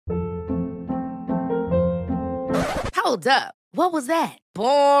Hold up. What was that?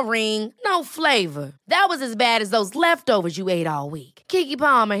 Boring. No flavor. That was as bad as those leftovers you ate all week. Keke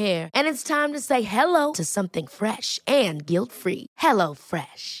Palmer here, and it's time to say hello to something fresh and guilt-free. Hello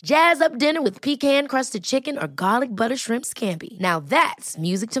Fresh. Jazz up dinner with pecan-crusted chicken or garlic butter shrimp scampi. Now that's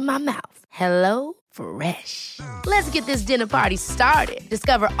music to my mouth. Hello Fresh. Let's get this dinner party started.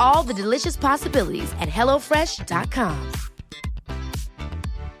 Discover all the delicious possibilities at hellofresh.com.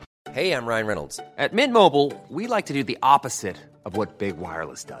 Hey, I'm Ryan Reynolds. At Mint Mobile, we like to do the opposite of what Big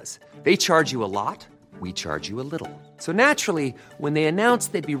Wireless does. They charge you a lot, we charge you a little. So naturally, when they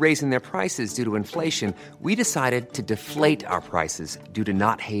announced they'd be raising their prices due to inflation, we decided to deflate our prices due to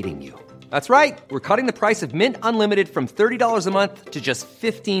not hating you. That's right. We're cutting the price of Mint Unlimited from $30 a month to just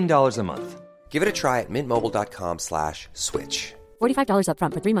 $15 a month. Give it a try at mintmobile.com/switch. $45 up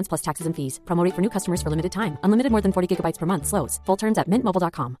front for 3 months plus taxes and fees. Promo rate for new customers for limited time. Unlimited more than 40 gigabytes per month. Slows full terms at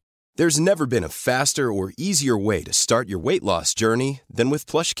mintmobile.com. There's never been a faster or easier way to start your weight loss journey than with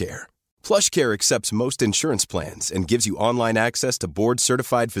PlushCare. PlushCare accepts most insurance plans and gives you online access to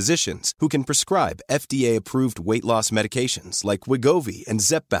board-certified physicians who can prescribe FDA-approved weight loss medications like Wegovy and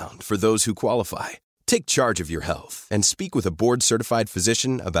Zepbound for those who qualify. Take charge of your health and speak with a board-certified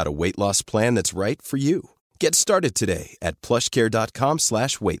physician about a weight loss plan that's right for you. Get started today at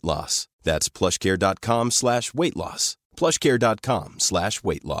plushcare.com/weight loss. That's plushcare.com/weight loss.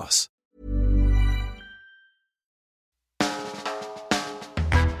 plushcare.com/weight loss.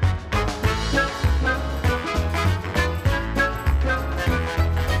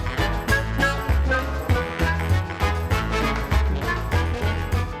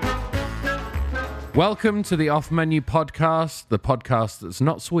 Welcome to the Off Menu Podcast, the podcast that's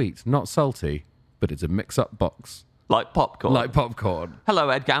not sweet, not salty, but it's a mix-up box. Like popcorn. Like popcorn. Hello,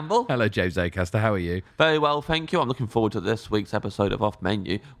 Ed Gamble. Hello, James Acaster. How are you? Very well, thank you. I'm looking forward to this week's episode of Off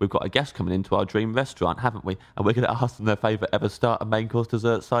Menu. We've got a guest coming into our dream restaurant, haven't we? And we're going to ask them their favourite ever starter, main course,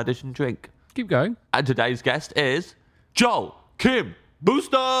 dessert, side dish and drink. Keep going. And today's guest is Joel Kim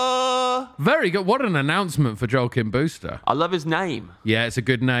Booster. Very good. What an announcement for Joel Kim Booster. I love his name. Yeah, it's a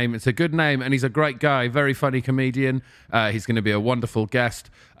good name. It's a good name, and he's a great guy, very funny comedian. He's going to be a wonderful guest.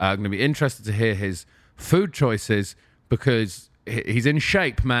 I'm going to be interested to hear his food choices because he's in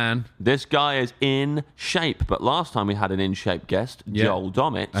shape, man. This guy is in shape, but last time we had an in-shape guest, Joel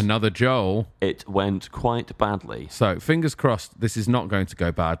Dommett. Another Joel. It went quite badly. So, fingers crossed this is not going to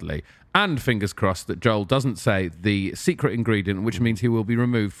go badly. And fingers crossed that Joel doesn't say the secret ingredient, which means he will be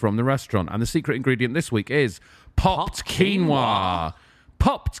removed from the restaurant. And the secret ingredient this week is popped quinoa.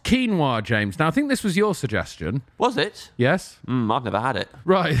 Popped quinoa, James. Now, I think this was your suggestion. Was it? Yes? I've never had it.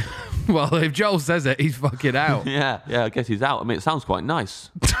 Right. Well, if Joel says it, he's fucking out. Yeah, I guess he's out. I mean, it sounds quite nice.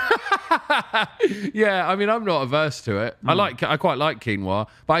 Yeah, I mean, I'm not averse to it. I quite like quinoa,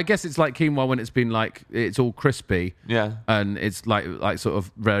 but I guess it's like quinoa when it's been like, it's all crispy. Yeah. And it's like sort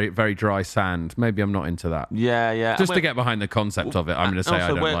of very, very dry sand. Maybe I'm not into that. Yeah. Just to get behind the concept of it, I'm going to say I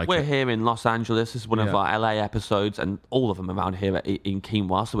don't like it. We're here in Los Angeles. This is one of our LA episodes, and all of them around here are eating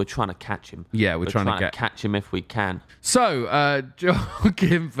quinoa, so we're trying to catch him. Yeah, we're trying to catch him if we can. So, Joel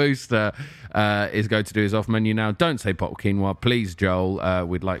Kim Booster is going to do his off menu now. Don't say pop quinoa, please, Joel.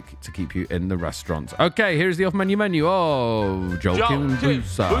 We'd like to keep you in the restaurant. Okay, here's the off menu. Oh, Joel Kim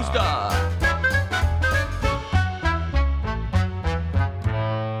Booster.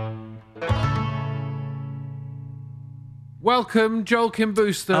 Welcome, Joel Kim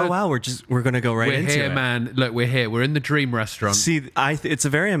Booster. Oh wow, we're gonna go right into it. We're here, man. Look, we're here. We're in the dream restaurant. See, it's a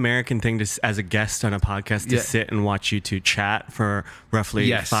very American thing to, as a guest on a podcast, to sit and watch you two chat for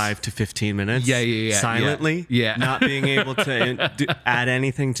roughly 5 to 15 minutes. Yeah. Silently. Yeah. Not being able to add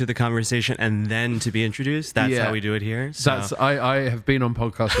anything to the conversation and then to be introduced. That's how we do it here. So. I have been on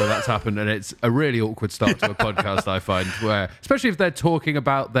podcasts where that's happened, and it's a really awkward start to a podcast. I find where, especially if they're talking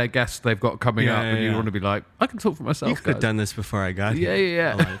about their guests they've got coming up, and you want to be like, I can talk for myself. You could have done this before I got here.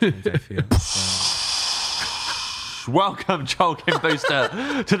 Yeah. A lot of times I feel. Welcome, Joel Kim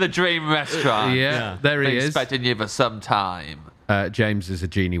Booster, to the Dream Restaurant. Yeah. There he is. Expecting you for some time. James is a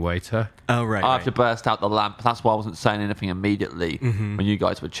genie waiter. Oh, right. I have to burst out the lamp. That's why I wasn't saying anything immediately when you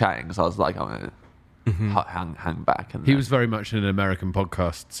guys were chatting, because I was like, I'm going to hang back. And he was very much in an American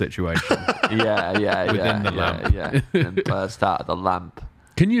podcast situation. Within the lamp. Yeah, and burst out of the lamp.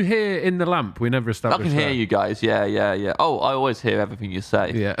 Can you hear in the lamp? We never established I can hear you guys. Yeah. Oh, I always hear everything you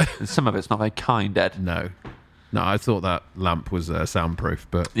say. Yeah. And some of it's not very kind, Ed. No, I thought that lamp was soundproof,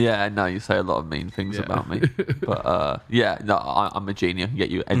 but... Yeah, no, you say a lot of mean things about me. But, I'm a genie. I can get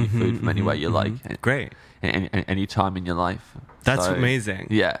you any food from anywhere you like. Great. any time in your life. That's amazing.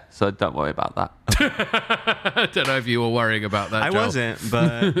 Yeah, so don't worry about that. I don't know if you were worrying about that, I Joel. wasn't,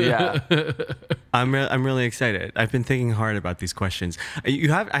 but Yeah. I'm really excited. I've been thinking hard about these questions.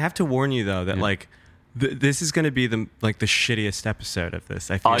 I have to warn you though that like this is going to be the shittiest episode of this.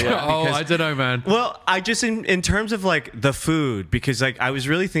 I feel. Oh, yeah. I don't know, man. Well, I just in terms of like the food, because like I was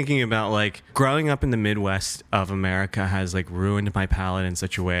really thinking about like growing up in the Midwest of America has like ruined my palate in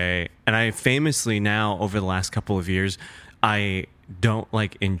such a way, and I famously now over the last couple of years, I don't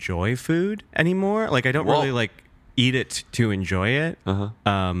like enjoy food anymore. Like I don't really like eat it to enjoy it.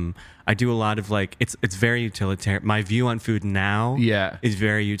 I do a lot of like it's very utilitarian. My view on food now is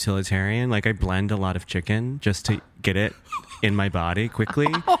very utilitarian. Like I blend a lot of chicken just to get it in my body quickly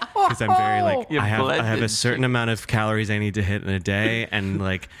because I'm very like I have a certain amount of calories I need to hit in a day, and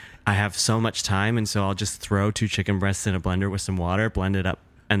like I have so much time, and so I'll just throw 2 chicken breasts in a blender with some water, blend it up,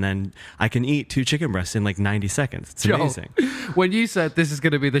 and then I can eat 2 chicken breasts in like 90 seconds. It's amazing. When you said this is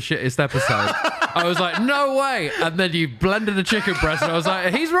going to be the shittest episode, I was like, no way. And then you blended a chicken breast, and I was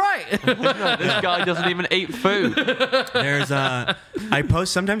like, he's right. This guy doesn't even eat food. There's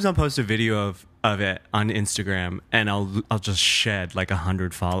sometimes I'll post a video of it on Instagram, and I'll just shed like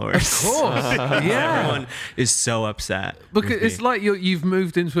 100 followers. Of course. Everyone is so upset. Because it's like you've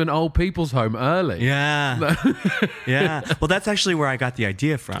moved into an old people's home early. Yeah. Yeah. Well, that's actually where I got the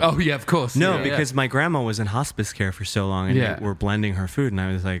idea from. Oh, yeah, of course. No, because my grandma was in hospice care for so long, and they were blending her food, and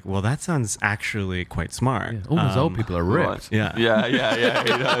I was like, well, that sounds actually quite smart. All those old people are ripped. Yeah. Yeah. He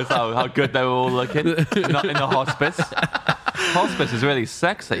knows how good they were all looking. Not in the hospice. Hospice is really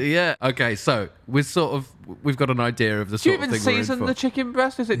sexy. Yeah. Okay, so we've got an idea of the Do you sort of even thing we're in season for. the chicken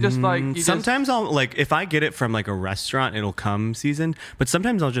breast? Is it just like you Sometimes I'll like if I get it from like a restaurant, it'll come seasoned. But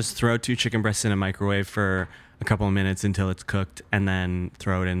sometimes I'll just throw 2 chicken breasts in a microwave for a couple of minutes until it's cooked, and then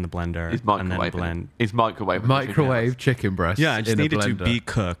throw it in the blender and then blend. He's Microwave chicken breast. Yeah, I just need it to blender. be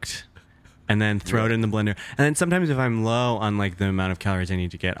cooked, and then throw it in the blender. And then sometimes if I'm low on like the amount of calories I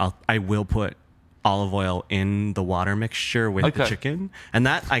need to get, I will put olive oil in the water mixture with the chicken, and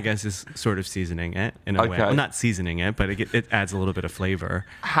that I guess is sort of seasoning it in a way. Well, not seasoning it, but it adds a little bit of flavor.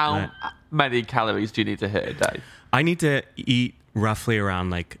 How many calories do you need to hit a day? I need to eat roughly around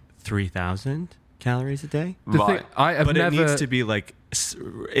like 3,000 calories a day. It needs to be like,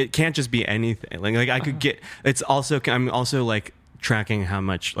 it can't just be anything. Like I could get. I'm also like tracking how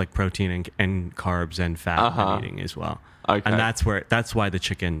much like protein and carbs and fat I'm eating as well. Okay. And that's why the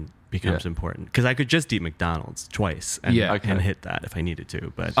chicken becomes important, because I could just eat McDonald's twice and hit that if I needed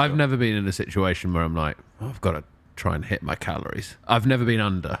to. But I've never been in a situation where I'm like, I've got to try and hit my calories. I've never been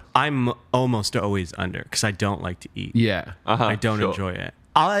under. I'm almost always under because I don't like to eat. Yeah. I don't enjoy it.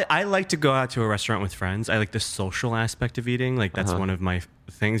 I like to go out to a restaurant with friends. I like the social aspect of eating. Like that's one of my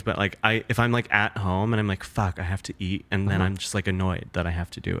things. But like if I'm like at home and I'm like, fuck, I have to eat, and then I'm just like annoyed that I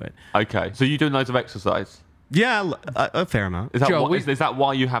have to do it. Okay, so you do loads of exercise. Yeah, a fair amount. Is that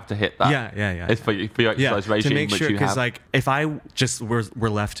why you have to hit that? Yeah. It's for your exercise regime, to make sure, which you have. because like if I just were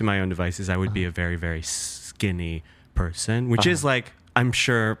left to my own devices, I would be a very, very skinny person, which is like, I'm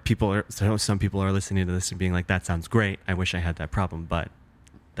sure some people are listening to this and being like, that sounds great. I wish I had that problem, but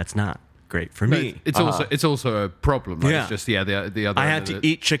that's not great for me. It's also a problem. Right? It's just the other. I have to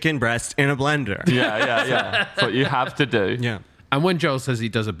eat chicken breast in a blender. Yeah. That's what you have to do. Yeah. And when Joel says he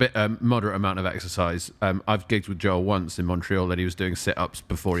does a moderate amount of exercise, I've gigged with Joel once in Montreal, and he was doing sit-ups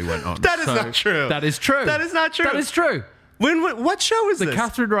before he went on. That is not true. That is true. That is not true. That is true. What show was the this?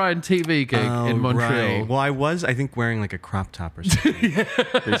 Catherine Ryan TV gig in Montreal. Right. Well, I was, I think, wearing like a crop top or something.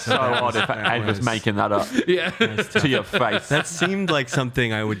 It's so odd if Ed was making that up to your face. That seemed like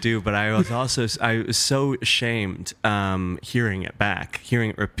something I would do, but I was so ashamed hearing it back. You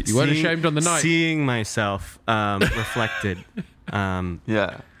weren't ashamed on the night? Seeing myself reflected.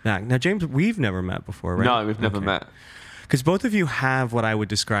 Yeah. Now, James, we've never met before, right? No, we've never met. Because both of you have what I would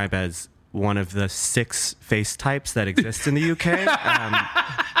describe as one of the 6 face types that exist in the UK.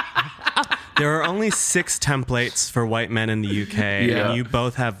 There are only 6 templates for white men in the UK, and you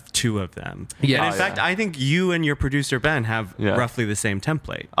both have 2 of them. Yeah. And in fact, I think you and your producer, Ben, have roughly the same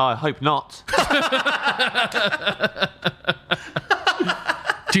template. I hope not.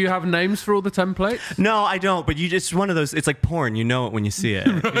 Do you have names for all the templates? No, I don't. But it's one of those. It's like porn. You know it when you see it.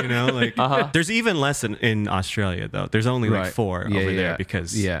 You know, like there's even less in Australia though. There's only like 4 over there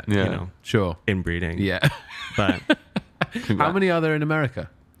because you know, sure, inbreeding. Yeah, but how many are there in America?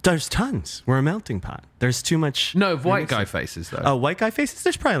 There's tons. We're a melting pot. There's too much. No, white guy faces though. Oh, white guy faces.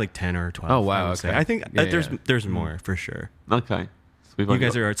 There's probably like 10 or 12. Oh wow, okay. I think there's more for sure. Okay, so you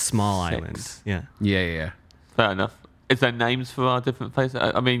guys are at small islands. Yeah. Yeah. Fair enough. Is there names for our different face?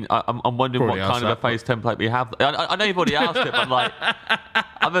 I mean, I'm wondering what Probably kind of a asked that, face template we have. I know you've already asked it, but like,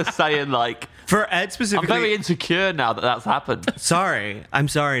 I'm just saying, like, For Ed I'm specifically, very insecure now that that's happened. I'm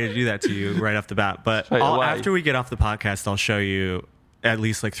sorry to do that to you right off the bat, but Straight away. after we get off the podcast, I'll show you at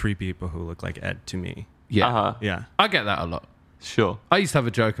least like 3 people who look like Ed to me. Yeah. Uh-huh. Yeah. I get that a lot. Sure. I used to have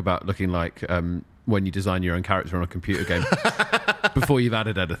a joke about looking like when you design your own character on a computer game before you've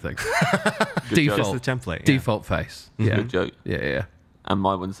added anything. Default. It's the template, yeah. Default face. Yeah. Good joke. Yeah. And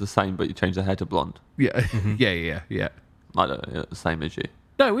my one's the same, but you change the hair to blonde. Yeah. Yeah. I don't look the same as you.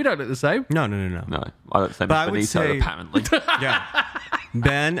 No, we don't look the same. No. No, I look the same But I as would Benito, say- apparently. Yeah.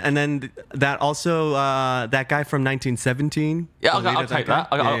 Ben, and then that also, that guy from 1917. Yeah, the lead I'll of take guy.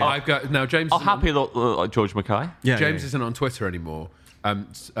 that. Yeah. I've got no James. I'll isn't on- happily look like George Mackay. Yeah, James yeah. isn't on Twitter anymore.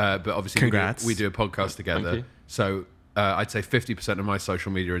 But obviously Congrats. we do a podcast together. you. So I'd say 50% of my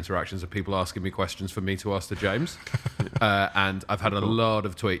social media interactions are people asking me questions for me to ask to James. And I've had a lot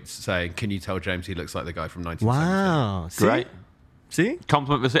of tweets saying, "Can you tell James he looks like the guy from 1917?" Wow. See? Great. See?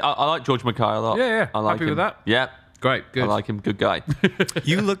 Compliment received. I like George Mackay a lot. Yeah. I like Happy him. with that? Yeah. Great, good. I like him. Good guy.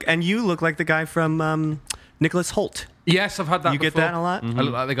 You look like the guy from Nicholas Holt. Yes, I've had that. You get before. that a lot? I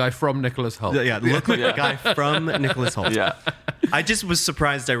look like the guy from Nicholas Holt. Yeah, look like the guy from Nicholas Holt. Yeah. I just was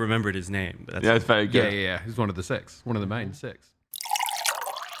surprised I remembered his name. But that's Yeah, it's very good. Yeah. He's one of the 6, one of the main 6.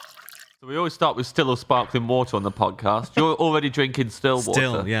 So we always start with still or sparkling water on the podcast. You're already drinking still water.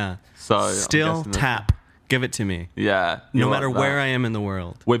 Still, yeah. So I'm Still guessing that- tap. Give it to me. Yeah. No you matter like where that. I am in the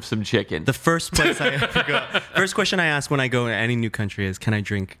world. With some chicken. The first place I ever go, first question I ask when I go to any new country is, can I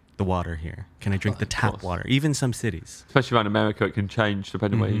drink the water here? Can I drink the tap course. water? Even some cities. Especially around America, it can change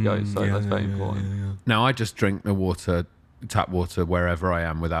depending where you go. So Yeah, that's very yeah, important. yeah, yeah. Now I just drink the water, tap water, wherever I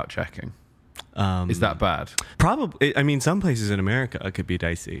am without checking. Is that bad? Probably. I mean, some places in America it could be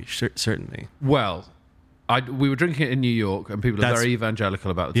dicey. Certainly. Well, we were drinking it in New York, and people are That's- very evangelical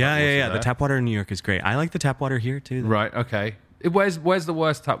about the tap water Yeah. there. The tap water in New York is great. I like the tap water here too. though. Right, okay. Where's the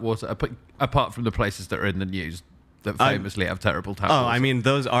worst tap water, apart from the places that are in the news that famously have terrible tap water? Oh, I mean,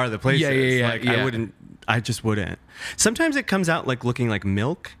 those are the places. Yeah, Like, yeah. I just wouldn't. Sometimes it comes out like looking like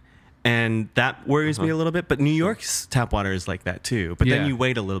milk, and that worries me a little bit. But New York's tap water is like that too. But Yeah. then you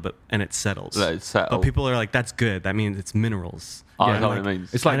wait a little bit and it settles. Let it settle. But people are like, that's good. That means it's minerals. I Yeah, know like- what it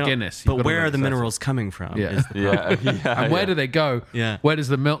means. It's I like know, Guinness. You've But gotta where let are it the settle. minerals coming from? Yeah. is the yeah. And where do they go? Yeah. Where does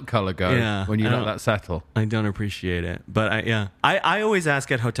the milk colour go Yeah. when you I let don't- that settle? I don't appreciate it. But I always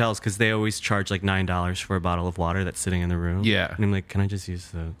ask at hotels because they always charge like $9 for a bottle of water that's sitting in the room. Yeah. And I'm like, can I just use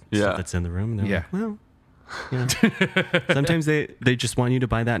the Yeah. stuff that's in the room? And they're Yeah. like, well, sometimes they just want you to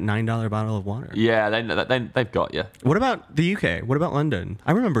buy that $9 bottle of water. Yeah, they've got you. What about the UK? What about London?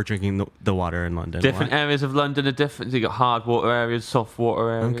 I remember drinking the water in London. Different Why? areas of London are different. You got hard water areas, soft water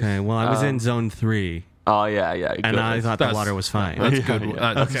areas. Okay, well, I was in zone 3, Oh yeah. and good. I thought the water was fine. That's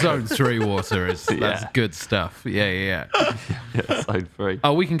good. Zone 3 water is that's Yeah. good stuff. Yeah. Yeah, zone 3.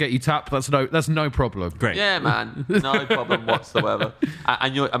 Oh, we can get you tapped. That's no problem. Great. Yeah, man, no problem whatsoever.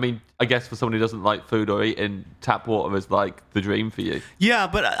 And I guess for someone who doesn't like food or eating, tap water is like the dream for you. Yeah,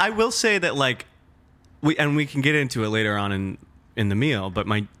 but I will say that like we can get into it later on in the meal, but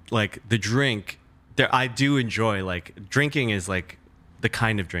the drink there I do enjoy like drinking is like the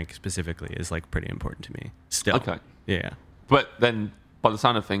kind of drink specifically is like pretty important to me still. Okay. Yeah. But then, by the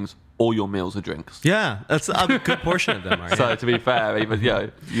sound of things, all your meals are drinks. Yeah, that's a good portion of them are. So yeah. to be fair, even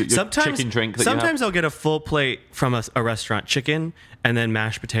your chicken drink. That sometimes I'll get a full plate from a restaurant, chicken, and then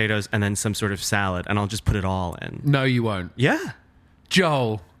mashed potatoes, and then some sort of salad, and I'll just put it all in. No, you won't. Yeah.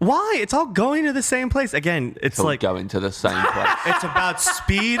 Joel. Why? It's all going to the same place. Again, it's all like going to the same place. it's about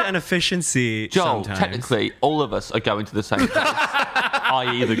speed and efficiency. Joel, sometimes. technically, all of us are going to the same place,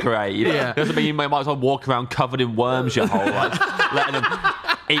 i.e. the grave. Yeah. Doesn't mean you might as well walk around covered in worms your whole life, letting them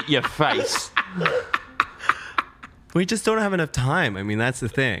eat your face. We just don't have enough time. I mean, that's the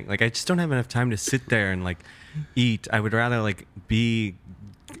thing. Like, I just don't have enough time to sit there and like eat. I would rather like be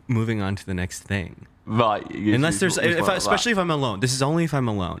moving on to the next thing. Right. Unless there's, especially if I'm alone. This is only if I'm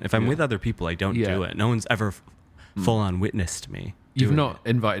alone. If I'm with other people, I don't Yeah. do it. No one's ever full on witnessed me. You've doing not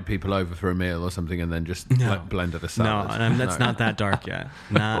invited people over for a meal or something and then just like blended a it. No, salad. and that's not that dark yet.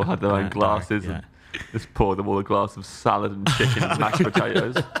 Not Or had their own that glasses dark and just pour them all a glass of salad and chicken and mashed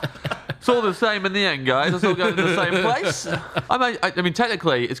potatoes. It's all the same in the end, guys. It's all going to the same place. I mean,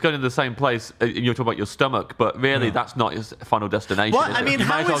 technically, it's going to the same place. You're talking about your stomach, but really, that's not your final destination. Well, is I it? mean, you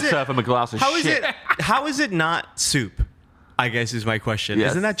might how as well is it? serve them a glass of How is shit. it? How is it not soup? I guess is my question.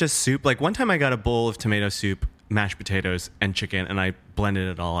 Yes. Isn't that just soup? Like one time, I got a bowl of tomato soup, mashed potatoes, and chicken, and I blended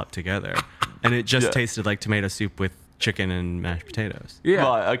it all up together, and it just Yeah. tasted like tomato soup with chicken and mashed potatoes. Yeah.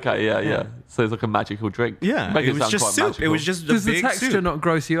 Right, okay, yeah. So it's like a magical drink. Yeah, Make it was sound just quite soup. magical. It was just a Does the big texture soup. not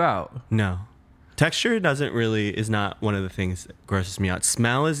gross you out? No. Texture is not one of the things that grosses me out.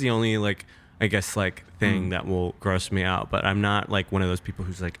 Smell is the only thing that will gross me out, but I'm not like one of those people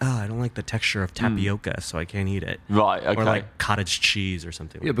who's like, oh, I don't like the texture of tapioca, so I can't eat it. Right, okay. Or like cottage cheese or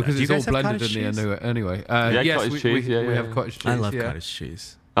something. Yeah, like because that. it's Do you all guys have blended cottage in cheese? the anyway. Yeah, Yes, cottage we cheese, we yeah. have cottage cheese. I love yeah. cottage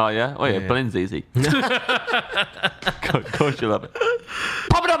cheese. Oh, yeah? Oh, yeah, Yeah. blend's easy. Of course you love it.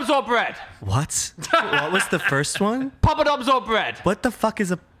 Poppadoms or bread? What? What was the first one? Poppadoms or bread? What the fuck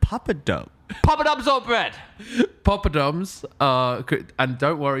is a papadope? Poppadoms or bread? Poppadoms are, and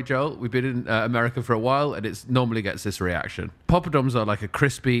don't worry, Joel, we've been in America for a while, and it normally gets this reaction. Poppadoms are like a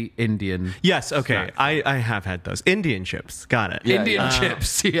crispy Indian. Yes, okay. snack. I have had those. Indian chips. Got it. Yeah, Indian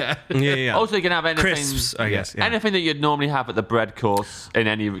chips, yeah. Yeah. Also, you can have anything. Crisps, I guess. Yeah. Anything that you'd normally have at the bread course in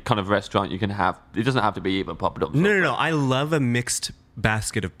any kind of restaurant, you can have. It doesn't have to be even poppadoms. No. I love a mixed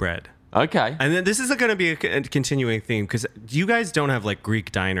basket of bread. Okay. And then this is going to be a continuing theme because you guys don't have like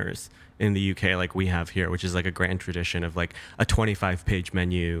Greek diners in the UK like we have here, which is like a grand tradition of like a 25-page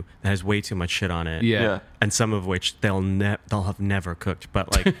menu that has way too much shit on it. Yeah. Yeah. And some of which they'll have never cooked.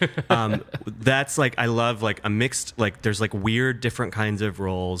 But like that's like I love like a mixed like there's like weird different kinds of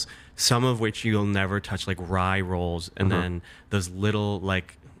rolls, some of which you'll never touch, like rye rolls, and then those little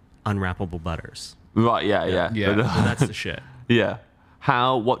like unwrappable butters. Right, yeah. Yeah. So that's the shit. Yeah.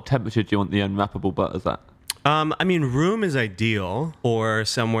 What temperature do you want the unwrappable butters at? I mean, room is ideal, or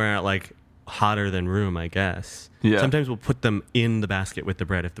somewhere like hotter than room, I guess. Yeah. Sometimes we'll put them in the basket with the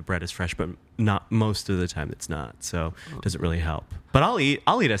bread if the bread is fresh, but not most of the time it's not. So it doesn't really help. But I'll eat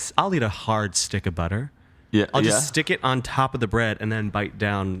a hard stick of butter. Yeah. I'll just stick it on top of the bread and then bite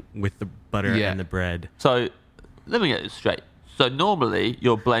down with the butter Yeah. and the bread. So let me get this straight. So normally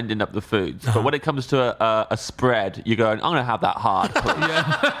you're blending up the foods, but when it comes to a spread, you're going, I'm going to have that hard, please.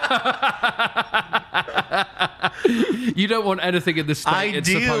 You don't want anything in the state it's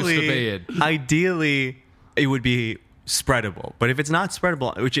supposed to be in. Ideally, it would be spreadable. But if it's not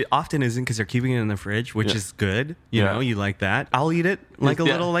spreadable, which it often isn't because they're keeping it in the fridge, which Yeah. is good, you Yeah. know, you like that. I'll eat it like a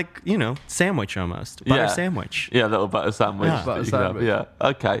Yeah. little, like, you know, sandwich almost. Butter Yeah. sandwich. Yeah, a little butter sandwich. Yeah. that Butter you can have. sandwich. Yeah.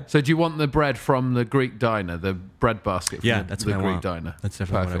 Okay. So do you want the bread from the Greek diner, the bread basket from Yeah, the, that's the what I Greek want. diner? That's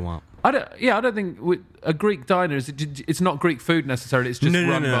definitely what I want. I don't think a Greek diner it's not Greek food necessarily. It's just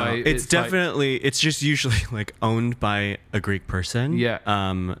run by. It's like- definitely, it's just usually like owned by a Greek person. Yeah.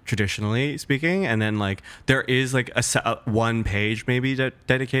 Traditionally speaking. And then like there is like a one page maybe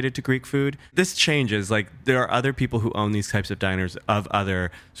dedicated to Greek food. This changes. Like there are other people who own these types of diners of other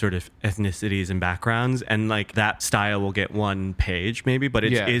sort of ethnicities and backgrounds. And like that style will get one page maybe, but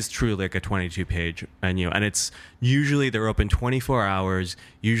it is Yeah. truly like a 22-page menu. And it's usually they're open 24 hours.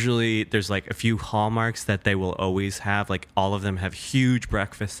 Usually there's like a few hallmarks that they will always have. Like all of them have huge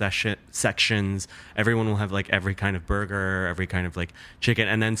breakfast sections. Everyone will have like every kind of burger, every kind of like chicken,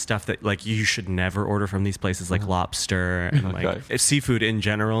 and then stuff that like you should never order from these places, like lobster and Okay. like seafood in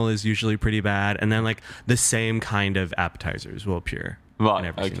general is usually pretty bad. And then like the same kind of appetizers will appear. Right, in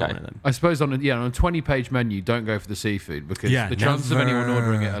every single okay. one of them. I suppose on a 20-page menu, don't go for the seafood because Yeah, the chances of anyone never.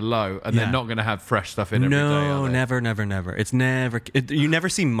 ordering it are low, and Yeah. they're not going to have fresh stuff in every day. No, are they? never. It's never. You never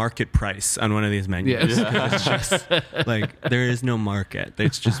see market price on one of these menus. Yes. It's just like there is no market.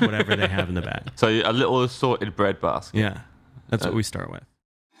 It's just whatever they have in the bag. So a little assorted bread basket. Yeah, that's what we start with.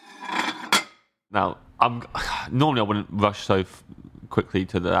 Now, normally I wouldn't rush so quickly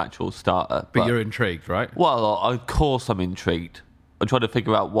to the actual starter. But you're intrigued, right? Well, of course I'm intrigued. I'm trying to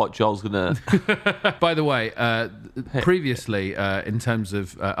figure out what Joel's going to... By the way, previously, in terms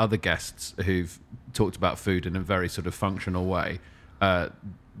of other guests who've talked about food in a very sort of functional way,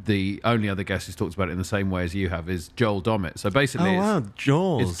 the only other guest who's talked about it in the same way as you have is Joel Dommett. So basically,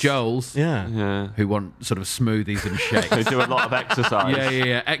 Joel's. it's Joel's Yeah. who want sort of smoothies and shakes. They do a lot of exercise.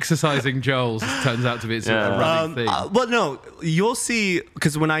 Yeah. Exercising Joel's turns out to be a running theme. Well, no, you'll see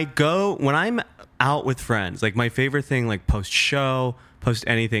because when I'm out with friends, like my favorite thing, like post show, post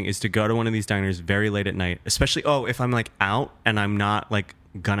anything, is to go to one of these diners very late at night. Especially, if I'm like out and I'm not like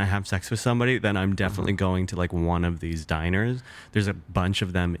gonna have sex with somebody, then I'm definitely going to like one of these diners. There's a bunch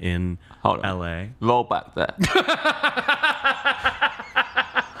of them in Hold on. LA. Roll back there.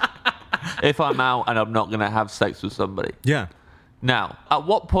 If I'm out and I'm not going to have sex with somebody. Yeah. Now, at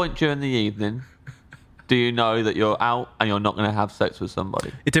what point during the evening do you know that you're out and you're not going to have sex with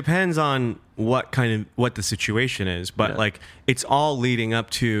somebody? It depends on what the situation is, but Yeah. like it's all leading up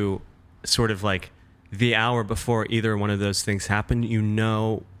to sort of like the hour before either one of those things happen. You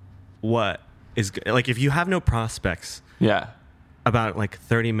know what is like if you have no prospects Yeah. about like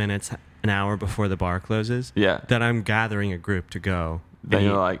 30 minutes an hour before the bar closes, that I'm gathering a group to go. Then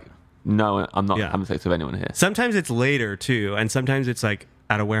you're like, no, I'm not Yeah. having sex with anyone here. Sometimes it's later too, and sometimes it's like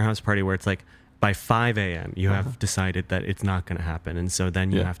at a warehouse party where it's like by 5 a.m. you have decided that it's not going to happen, and so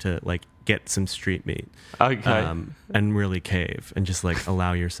then you have to like get some street meat, Okay. and really cave and just like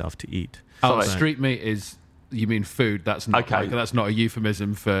allow yourself to eat. Oh, Sorry. street meat is. You mean food? That's not. Okay. That's not a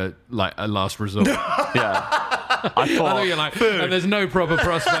euphemism for like a last resort. Yeah. I I know thought you're like, and there's no proper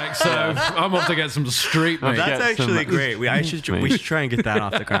prospect, so I'm off to get some street meat. That's Get some actually great. We should try and get that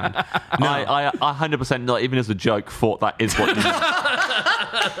off the ground. No, I 100%, not even as a joke, thought that is what you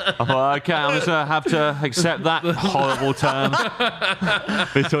I thought, okay, I'm just going to have to accept that horrible term.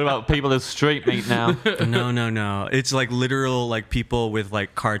 We're talking about people as street meat now. no. It's like literal like people with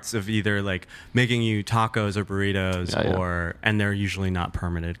like carts of either like making you tacos or burritos, Yeah. and they're usually not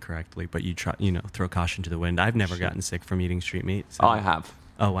permitted correctly, but you try, throw caution to the wind. I've never gotten sick from eating street meat. So. I have.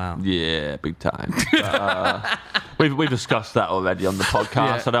 Oh wow. Yeah, big time. We've discussed that already on the podcast.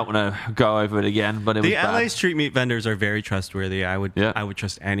 Yeah. I don't want to go over it again, but it was The LA bad. street meat vendors are very trustworthy. I would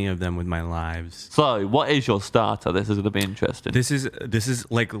trust any of them with my lives. So, what is your starter? This is going to be interesting. This is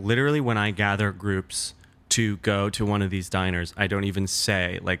like literally when I gather groups to go to one of these diners, I don't even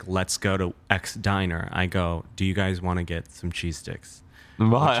say like let's go to X diner. I go, do you guys want to get some cheese sticks?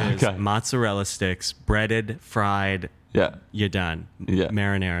 Right, Which is okay. mozzarella sticks, breaded, fried. Yeah. You're done. Yeah.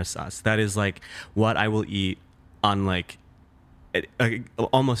 Marinara sauce. That is like what I will eat on like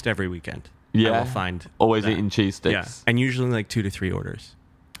almost every weekend. Yeah. I will find Always that. eating cheese sticks. Yeah, and usually like 2 to 3 orders.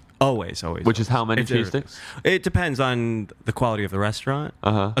 Always. Which is how many It's cheese everything. sticks? It depends on the quality of the restaurant.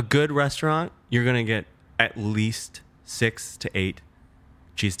 Uh-huh. A good restaurant, you're gonna get at least 6 to 8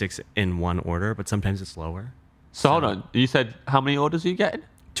 cheese sticks in one order, but sometimes it's lower. So, hold on. You said how many orders are you getting?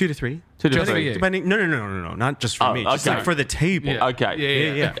 2 to 3. 2 to Just for 3. you. Depending. No. Not just for Oh, me. Just okay. like for the table. Yeah.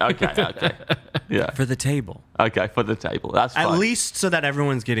 Okay. Yeah. Okay. Yeah. For the table. Okay, for the table. That's At fine. least so that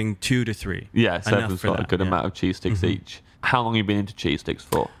everyone's getting 2 to 3. Yeah, so Enough everyone's for got a that, good yeah. amount of cheese sticks each. How long have you been into cheese sticks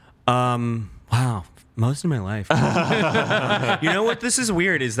for? Wow. Most of my life. You know what? This is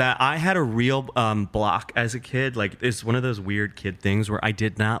weird is that I had a real block as a kid. Like, it's one of those weird kid things where I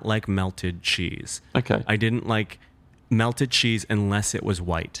did not like melted cheese. Okay. I didn't like melted cheese unless it was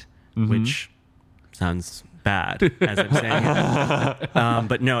white, which sounds bad as I'm saying it.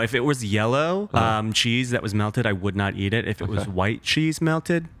 But no, if it was yellow cheese that was melted, I would not eat it. If it was white cheese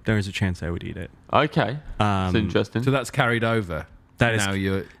melted, there's a chance I would eat it. Okay. That's interesting. So that's carried over. That is now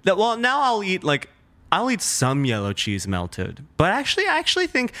you're. Well, now I'll eat some yellow cheese melted, but I actually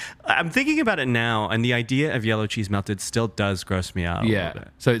think I'm thinking about it now, and the idea of yellow cheese melted still does gross me out. A little bit.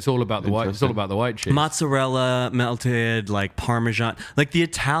 So it's all about the white. It's all about the white cheese. Mozzarella melted, like Parmesan, like the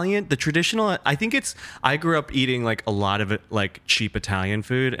traditional. I grew up eating like a lot of it, like cheap Italian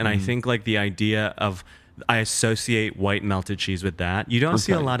food, and I think like the idea of. I associate white melted cheese with that. You don't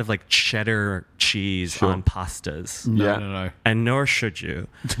see a lot of like cheddar cheese on pastas. No. And nor should you.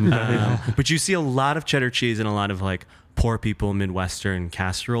 But you see a lot of cheddar cheese and a lot of like poor people Midwestern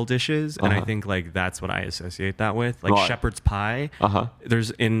casserole dishes. And I think like that's what I associate that with. Like Right. shepherd's pie. There's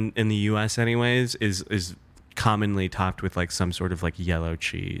in the US anyways is commonly topped with like some sort of like yellow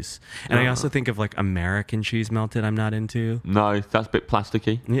cheese. And I also think of like American cheese melted I'm not into. No, that's a bit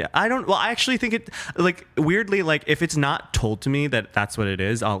plasticky. Yeah, I actually think it, like, weirdly, like, if it's not told to me that that's what it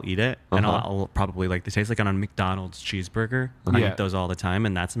is, I'll eat it. And I'll probably like the taste. Like on a McDonald's cheeseburger, I Yeah. eat those all the time,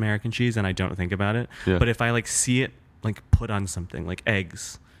 and that's American cheese, and I don't think about it. Yeah. But if I, like, see it, like, put on something, like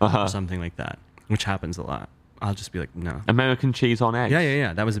eggs or something like that, which happens a lot, I'll just be like, no. American cheese on eggs.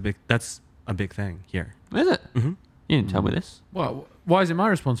 Yeah. That's a big thing here. Is it? Mm-hmm. You didn't tell me this. Well, why is it my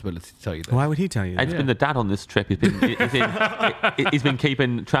responsibility to tell you that? Why would he tell you that? Ed's been the dad on this trip. He's been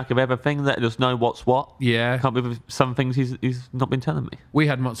keeping track of everything. Let us know what's what. Yeah. Can't believe some things he's not been telling me. We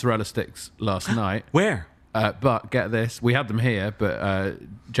had mozzarella sticks last night. Where? But get this, we had them here, but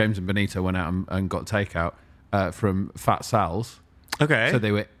James and Benito went out and got takeout from Fat Sal's. Okay. So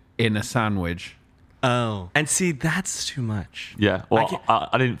they were in a sandwich. Oh. And see, that's too much. Yeah. Well,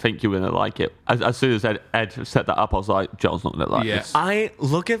 I didn't think you were going to like it. As soon as Ed set that up, I was like, Joel's not going to like Yeah. this. I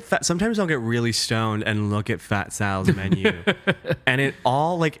look at sometimes I'll get really stoned and look at Fat Sal's menu, and it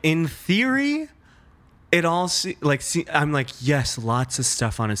all, like, in theory, it all I'm like, yes, lots of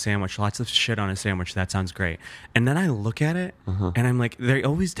stuff on a sandwich, lots of shit on a sandwich. That sounds great. And then I look at it, and I'm like, they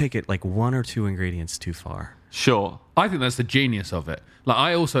always take it like 1 or 2 ingredients too far. Sure. I think that's the genius of it. Like,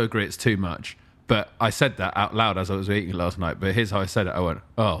 I also agree it's too much. But I said that out loud as I was eating last night. But here's how I said it. I went,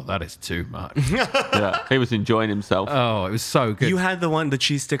 oh, that is too much. Yeah. He was enjoying himself. Oh, it was so good. You had the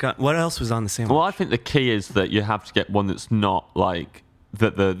cheese stick on. What else was on the sandwich? Well, I think the key is that you have to get one that's not like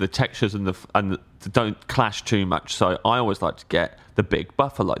that the textures and don't clash too much. So I always like to get the big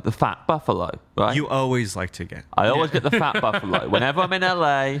buffalo, the fat buffalo, right? You always like to get. I always get the fat buffalo. Whenever I'm in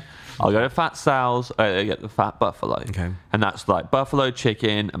LA, I'll go to Fat Sal's, I get the fat buffalo. Okay. And that's like buffalo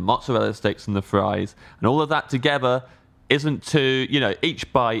chicken and mozzarella sticks and the fries. And all of that together isn't too,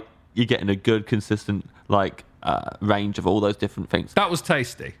 each bite you're getting a good, consistent, range of all those different things. That was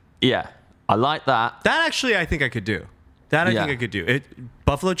tasty. Yeah. I like that. That actually, I think I could do. That I Yeah. think I could do.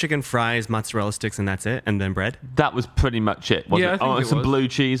 Buffalo chicken fries, mozzarella sticks, and that's it, and then bread. That was pretty much it. Wasn't Yeah, I it? think it Some was. blue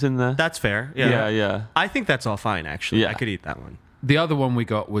cheese in there. That's fair. Yeah, Yeah. I think that's all fine. Actually, Yeah. I could eat that one. The other one we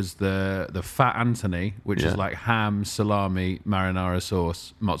got was the Fat Anthony, which is Yeah. like ham, salami, marinara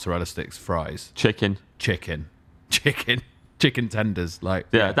sauce, mozzarella sticks, fries, Chicken. chicken tenders.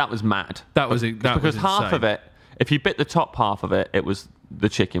 That was mad. That was because half insane. of it, if you bit the top half of it, it was the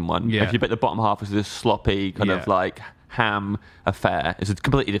chicken one. Yeah. If you bit the bottom half, it was this sloppy kind of Yeah. ham affair. It's a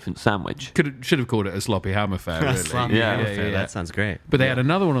completely different sandwich. should have called it a sloppy ham affair. Really. Sloppy Yeah. ham Yeah, affair. That sounds great. But they had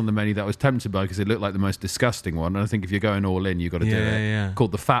another one on the menu that I was tempted by because it looked like the most disgusting one. And I think if you're going all in, you've got to do Yeah, it. yeah.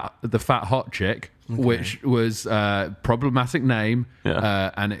 Called the fat hot chick, which was problematic name.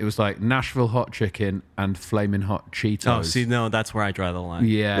 Yeah. And it was like Nashville hot chicken and flaming hot Cheetos. Oh, see, no, that's where I draw the line.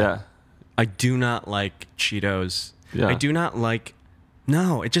 yeah. I do not like Cheetos. Yeah. I do not like.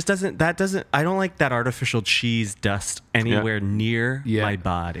 No, it just doesn't. That doesn't. I don't like that artificial cheese dust anywhere near Yeah. my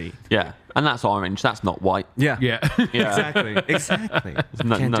body. Yeah. And that's orange. That's not white. Yeah. Yeah. Yeah. Exactly.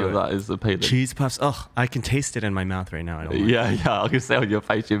 No, Can't none do of it. that is appealing. Cheese puffs. Oh, I can taste it in my mouth right now. I don't like it. Yeah. I can see on your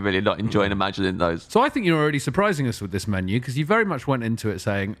face you're really not enjoying imagining those. So I think you're already surprising us with this menu because you very much went into it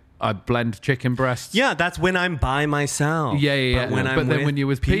saying, I blend chicken breasts. Yeah, that's when I'm by myself. Yeah. But, then when you're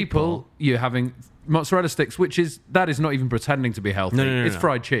with people, you're having mozzarella sticks, that is not even pretending to be healthy. No. It's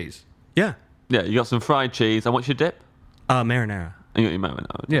fried cheese. Yeah. Yeah, you got some fried cheese. And what's your dip? Marinara. And you got your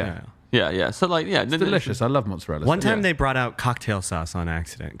marinara. Yeah. Yeah. So It's delicious. I love mozzarella One sticks. time they brought out cocktail sauce on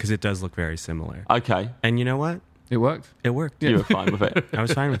accident because it does look very similar. Okay. And you know what? It worked. It worked. You were fine with it. I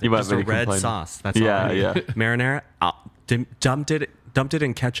was fine with it. You weren't Just really a red complaining. sauce. That's all. Yeah, I needed. yeah. Marinara. Dumped it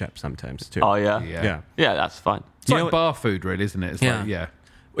in ketchup sometimes too. Oh, yeah? Yeah. Yeah, that's fine. It's You like know what- bar food, really, isn't it? It's Yeah. like, yeah.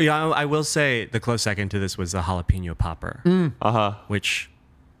 Well, yeah, I will say the close second to this was the jalapeno popper, which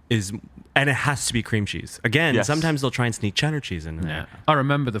is, and it has to be cream cheese. Again, Yes. sometimes they'll try and sneak cheddar cheese in there. I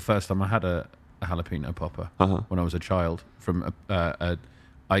remember the first time I had a jalapeno popper when I was a child. I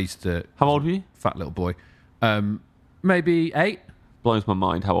used to. How old were you? Fat little boy. Maybe 8. Blows my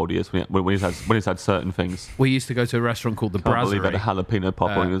mind how old he is when he's had certain things. We used to go to a restaurant called the Can't believe he had a Brasserie, jalapeno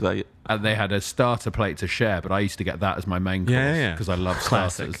popper when he was 8. and they had a starter plate to share, but I used to get that as my main course Yeah. because I love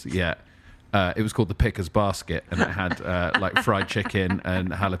Classic. starters. Yeah. It was called the Picker's Basket, and it had like fried chicken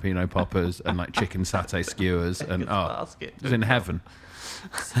and jalapeno poppers and like chicken satay skewers, and Basket. it was in heaven.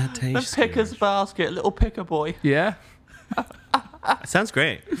 Satay Picker's basket, little picker boy. Yeah. Sounds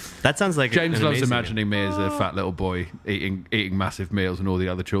great. That sounds like James an loves amazing imagining me as a fat little boy eating massive meals, and all the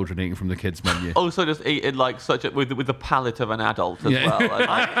other children eating from the kids' menu. Also, just eating like with the palate of an adult as Yeah. well, and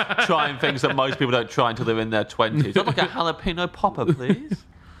like trying things that most people don't try until they're in their 20s. I'd like a jalapeno popper, please.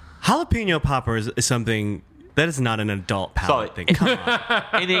 Jalapeno popper is something that is not an adult Sorry, palate thing. Come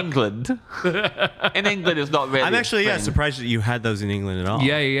on. in England, it's not really. I'm actually a thing. surprised that you had those in England at all.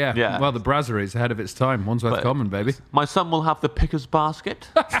 Yeah. Yeah. Well, the Brasserie is ahead of its time. Wandsworth But- Common, baby. My son will have the picker's basket.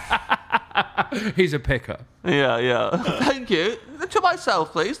 He's a picker. Yeah. Thank you. To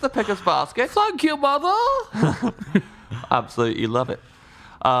myself, please. The picker's basket. Thank you, mother. Absolutely love it.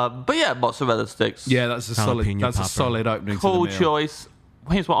 But yeah, mozzarella sticks. Yeah, that's a Jalapeno popper. solid opening Cool to the meal. choice.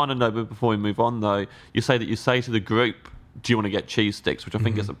 Here's what I want to know before we move on, though. You say to the group, do you want to get cheese sticks? Which I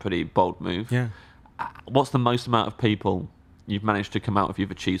think is a pretty bold move. Yeah. What's the most amount of people you've managed to come out with you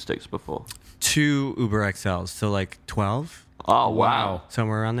for cheese sticks before? 2 Uber XLs, so like 12, Oh, Wow.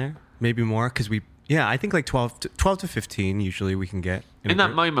 somewhere around there. Maybe more, because I think like 12 to 15 usually we can get. In a that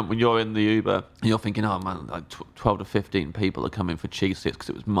group. moment when you're in the Uber, and you're thinking, oh man, like 12 to 15 people are coming for cheese sticks because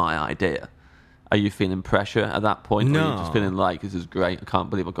it was my idea. Are you feeling pressure at that point? Or are you No. just feeling like, this is great, I can't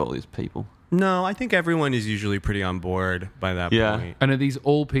believe I got all these people? No, I think everyone is usually pretty on board by that Yeah. point. And are these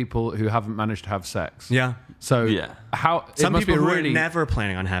all people who haven't managed to have sex? Yeah. So Yeah. how it Some must people be who really are never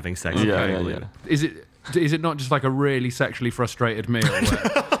planning on having sex. Yeah, apparently. yeah. Is it not just like a really sexually frustrated meal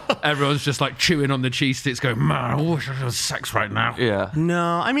where everyone's just like chewing on the cheese sticks, going, "Man, I wish I had sex right now." Yeah.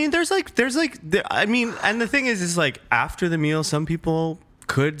 No, I mean, and the thing is like after the meal, some people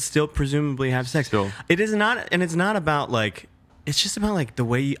could still presumably have sex. Sure. It is not, and it's not about like, it's just about like the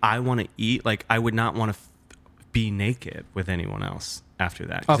way I want to eat. Like I would not want to be naked with anyone else after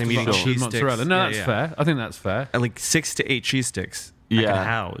that. 'Cause I'm eating With cheese mozzarella. sticks. No, Yeah, that's yeah. fair. I think that's fair. And like 6 to 8 cheese sticks I Yeah. can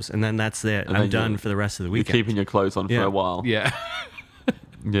house, and then that's it. And I'm then done you're- for the rest of the You're weekend. keeping your clothes on for Yeah. a while. Yeah.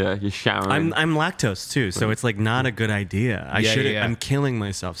 Yeah, you're showering. I'm lactose too, so it's like not a good idea. I'm killing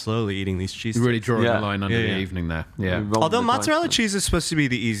myself slowly eating these cheese. You're really drawing Yeah. a line under Yeah. the evening there. Yeah. Rolling Although the mozzarella dice. cheese is supposed to be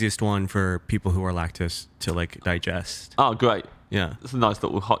the easiest one for people who are lactose to like digest. Oh, great. Yeah, That's a nice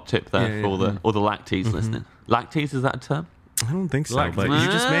little hot tip there Yeah, for all the lactees listening. Lactees, is that a term? I don't think so, Lactose. but you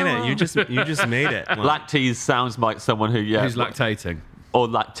just made it. You just made it. Well, Lactees sounds like someone who, Who's lactating? or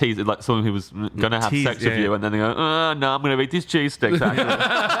lactees, like someone who was going to have Tease, sex with yeah, you, yeah. and then they go, oh, no, I'm going to eat these cheese sticks, actually.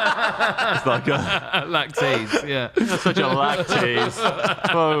 It's like, Lactees, yeah. you're such a lactease.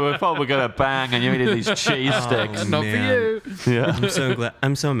 Oh, we thought we were going to bang, and you're eating these cheese sticks. Not man. for you. Yeah. I'm so glad.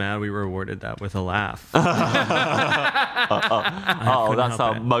 I'm so mad we were awarded that with a laugh. Oh, couldn't that's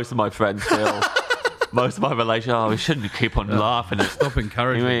how help it. most of my friends feel. Most of my relations, we shouldn't keep on laughing. Stop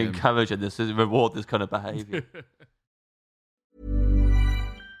encouraging We him. encourage this, reward this kind of behaviour.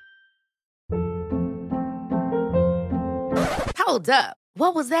 Hold up.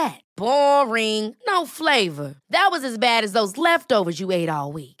 What was that? Boring. No flavor. That was as bad as those leftovers you ate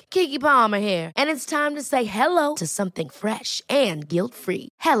all week. Keke Palmer here, and it's time to say hello to something fresh and guilt-free.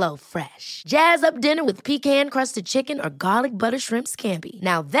 Hello Fresh. Jazz up dinner with pecan-crusted chicken or garlic butter shrimp scampi.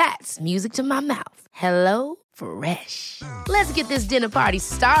 Now that's music to my mouth. Hello Fresh. Let's get this dinner party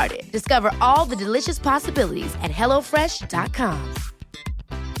started. Discover all the delicious possibilities at hellofresh.com.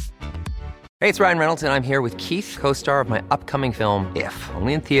 Hey, it's Ryan Reynolds, and I'm here with Keith, co-star of my upcoming film, If,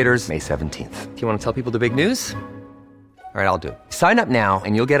 only in theaters May 17th. Do you want to tell people the big news? All right, I'll do it. Sign up now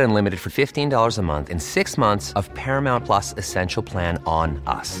and you'll get unlimited for $15 a month and 6 months of Paramount Plus Essential Plan on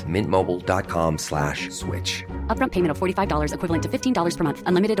us. MintMobile.com/switch. Upfront payment of $45 equivalent to $15 per month.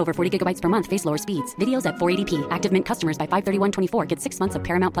 Unlimited over 40 gigabytes per month. Face lower speeds. Videos at 480p. Active Mint customers by 531.24 get 6 months of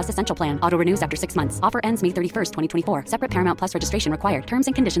Paramount Plus Essential Plan. Auto renews after 6 months. Offer ends May 31st, 2024. Separate Paramount Plus registration required. Terms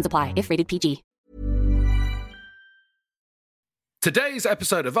and conditions apply if rated PG. Today's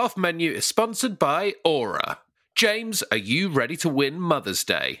episode of Off Menu is sponsored by Aura. James, are you ready to win Mother's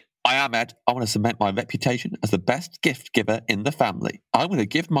Day? I am, Ed. I want to cement my reputation as the best gift giver in the family. I'm going to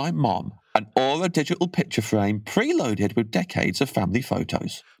give my mom an Aura digital picture frame preloaded with decades of family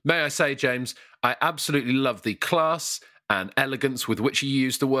photos. May I say, James, I absolutely love the class and elegance with which you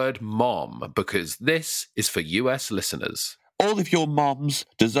use the word mom, because this is for US listeners. All of your moms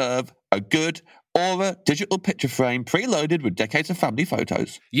deserve a good Aura digital picture frame preloaded with decades of family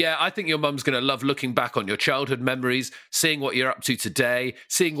photos. Yeah, I think your mum's going to love looking back on your childhood memories, seeing what you're up to today,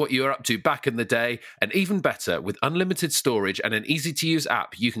 seeing what you were up to back in the day, and even better, with unlimited storage and an easy-to-use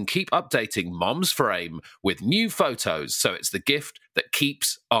app, you can keep updating Mom's Frame with new photos, so it's the gift that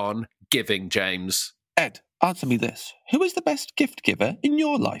keeps on giving, James. Ed, answer me this. Who is the best gift giver in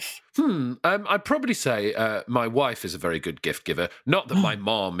your life? I'd probably say my wife is a very good gift giver. Not that my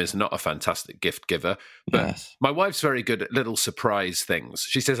mom is not a fantastic gift giver, but Yes. my wife's very good at little surprise things.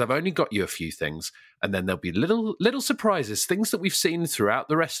 She says, I've only got you a few things, and then there'll be little surprises, things that we've seen throughout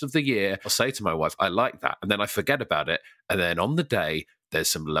the rest of the year. I'll say to my wife, I like that, and then I forget about it, and then on the day, there's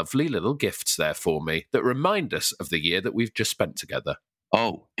some lovely little gifts there for me that remind us of the year that we've just spent together.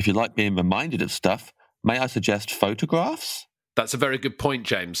 Oh, if you like being reminded of stuff, may I suggest photographs? That's a very good point,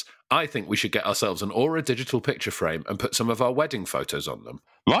 James. I think we should get ourselves an Aura digital picture frame and put some of our wedding photos on them.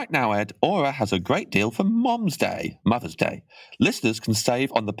 Right now, Ed, Aura has a great deal for Mom's Day, Mother's Day. Listeners can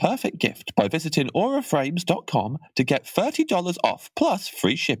save on the perfect gift by visiting auraframes.com to get $30 off plus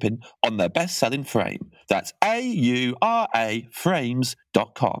free shipping on their best-selling frame. That's AURA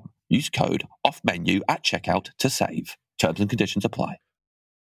frames.com. Use code OFFMENU at checkout to save. Terms and conditions apply.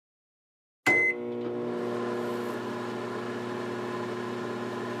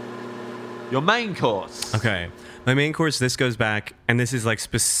 Your main course. Okay. My main course, this goes back, and this is like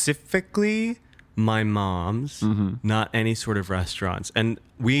specifically my mom's, not any sort of restaurants. And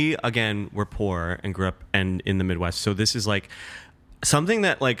we, again, were poor and grew up and in the Midwest. So this is like something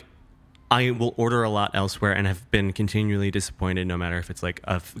that like I will order a lot elsewhere and have been continually disappointed, no matter if it's like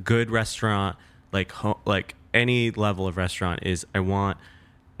a good restaurant, like any level of restaurant is I want.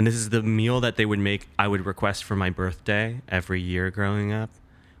 And this is the meal that they would make, I would request for my birthday every year growing up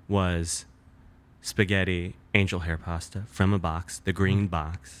was spaghetti angel hair pasta from a box, the green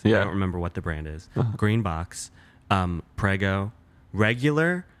box. Yeah. I don't remember what the brand is. Green box, Prego,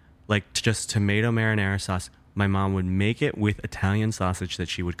 regular, like just tomato marinara sauce. My mom would make it with Italian sausage that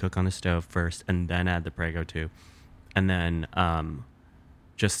she would cook on the stove first and then add the Prego to. And then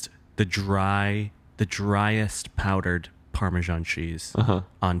just the driest powdered Parmesan cheese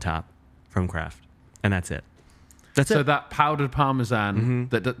on top from Kraft. And that's it. That's so it. that powdered Parmesan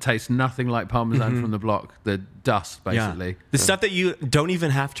that tastes nothing like Parmesan from the block, the dust, basically. The stuff that you don't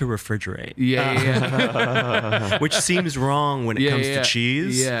even have to refrigerate. Yeah. Which seems wrong when it comes to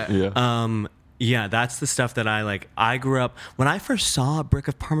cheese. Yeah. Yeah, that's the stuff that I like. I grew up, when I first saw a brick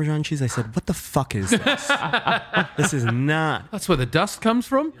of Parmesan cheese, I said, what the fuck is this? This is not. That's where the dust comes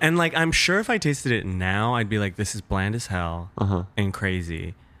from? And like, I'm sure if I tasted it now, I'd be like, this is bland as hell and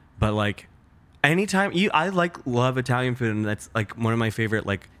crazy. But like, anytime, I love Italian food, and that's like one of my favorite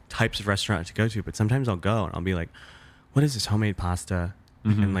like types of restaurant to go to. But sometimes I'll go and I'll be like, what is this homemade pasta?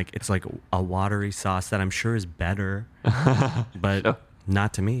 And like, it's like a watery sauce that I'm sure is better, but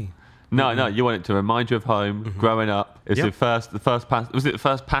not to me. No, you want it to remind you of home, growing up. It's Yep. the first pasta. Was it the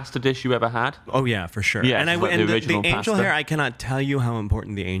first pasta dish you ever had? Oh yeah, for sure. Yeah, and it's like the the original angel pasta. hair, I cannot tell you how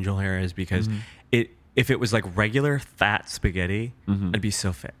important the angel hair is, because if it was like regular fat spaghetti, I'd be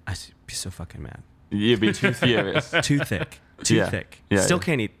so fit. I'd be so fucking mad. You'd be too furious. Too thick. Too Yeah. thick. Yeah, Still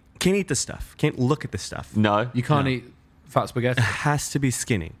yeah. can't eat the stuff. Can't look at the stuff. No, You can't eat fat spaghetti. It has to be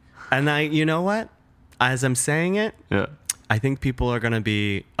skinny. And you know what? As I'm saying it, Yeah. I think people are going to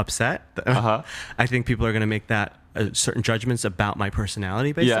be upset. I think people are going to make that certain judgments about my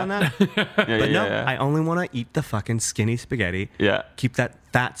personality based Yeah. on that. But no, I only want to eat the fucking skinny spaghetti. Yeah. Keep that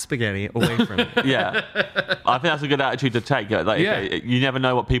fat spaghetti away from me. Yeah, I think that's a good attitude to take. Like, Yeah. you never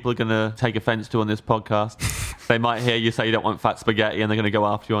know what people are going to take offense to on this podcast. They might hear you say you don't want fat spaghetti, and they're going to go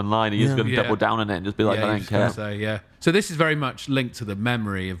after you online, and you're just going to Yeah. double down on it and just be like, Yeah, I you don't just care. gotta say, yeah. So this is very much linked to the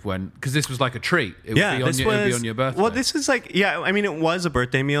memory of when, because this was like a treat. It would be on this your, it'd be on your birthday. Well, this is like, I mean, it was a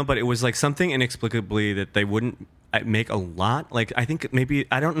birthday meal, but it was like something inexplicably that they wouldn't make a lot. Like, I think maybe,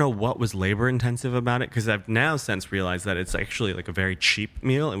 I don't know what was labor intensive about it, because I've now since realized that it's actually like a very cheap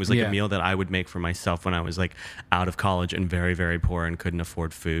meal. It was like Yeah. a meal that I would make for myself when I was like out of college and very, very poor and couldn't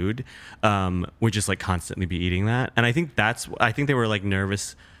afford food. Would just like constantly be eating that. And I think they were like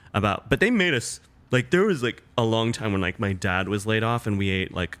nervous about, but they made us, like, there was like a long time when like my dad was laid off and we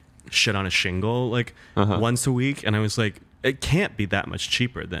ate like shit on a shingle like once a week, and I was like, it can't be that much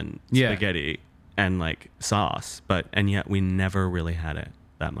cheaper than Yeah. spaghetti and like sauce, and yet we never really had it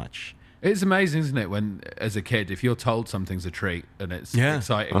that much. It's amazing, isn't it, when as a kid, if you're told something's a treat and it's Yeah.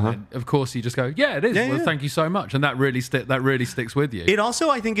 exciting, then of course you just go, yeah, it is. Yeah, well, yeah. thank you so much. And that really sticks with you. It also,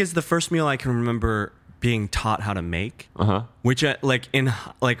 I think, is the first meal I can remember being taught how to make, which at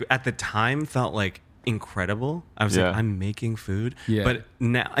the time felt like incredible. I was Yeah. like, I'm making food, Yeah. but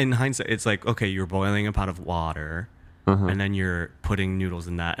now in hindsight, it's like, okay, you're boiling a pot of water, and then you're putting noodles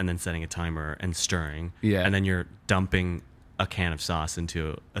in that, and then setting a timer and stirring, Yeah. and then you're dumping a can of sauce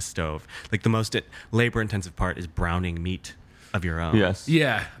into a stove. Like the most labor-intensive part is browning meat of your own. Yes.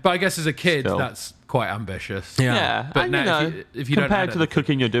 Yeah. But I guess as a kid, Still. that's quite ambitious. Yeah, But and, now, you know, if you don't compared add to the it-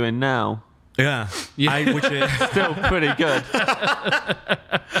 cooking you're doing now, Yeah. Which is, still pretty good.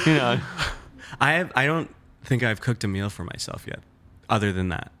 You know, I don't think I've cooked a meal for myself yet, other than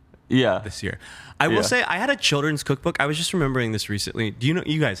that. yeah. This year, I will Yeah. say I had a children's cookbook. I was just remembering this recently. Do you know?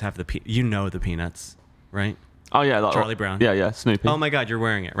 You guys have the the Peanuts, right? Oh yeah, like, Charlie Brown. Yeah, Snoopy. Oh my God, you're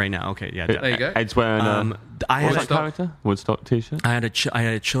wearing it right now. Okay, yeah. There you go. Ed's wearing I what had was that character? Woodstock t-shirt. I had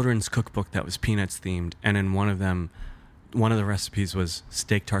a children's cookbook that was Peanuts themed, and in one of the recipes was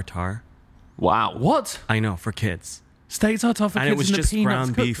steak tartare. Wow. What? I know, for kids. Steak tartare for And kids it was in the just Peanuts ground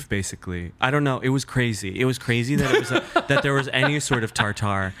cookbook? beef, basically. I don't know. It was crazy. It was crazy that it was that there was any sort of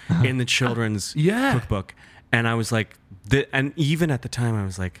tartare in the children's Yeah. cookbook. And I was like, and even at the time, I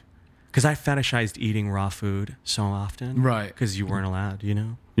was like, because I fetishized eating raw food so often, Right. Because you weren't allowed, you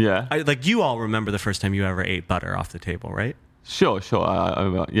know. Yeah. Like you all remember the first time you ever ate butter off the table, right? Sure.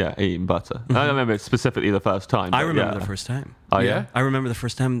 Yeah, eating butter. I don't remember it specifically the first time. I but remember yeah. the first time. Oh Yeah? yeah. I remember the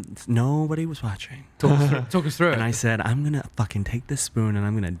first time nobody was watching. Talk us through it. And I said, I'm going to fucking take this spoon and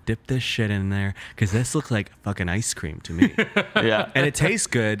I'm going to dip this shit in there because this looks like fucking ice cream to me. Yeah. And it tastes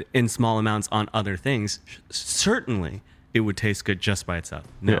good in small amounts on other things. Certainly, it would taste good just by itself.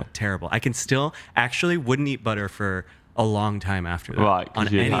 No, Yeah. terrible. I can still actually wouldn't eat butter for a long time after that. Right. On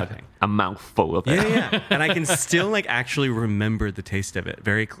 'cause you had anything. a mouthful of it. Yeah. And I can still like actually remember the taste of it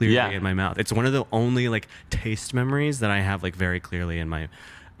very clearly Yeah. in my mouth. It's one of the only like taste memories that I have like very clearly in my.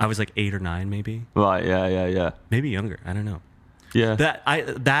 I was like 8 or 9 maybe, Right. Yeah. maybe younger. I don't know. Yeah. That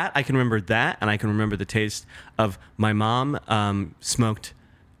I can remember that, and I can remember the taste of my mom smoked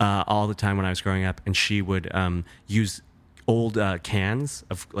all the time when I was growing up, and she would use old cans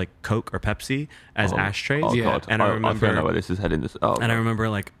of like Coke or Pepsi as ashtrays. Oh, Yeah. God. And I I don't remember know where this is heading. Oh, and I remember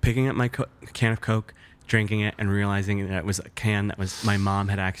like picking up my can of Coke, drinking it, and realizing that it was a can that was my mom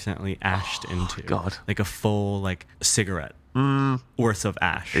had accidentally ashed into. God. Like a full like cigarette worth of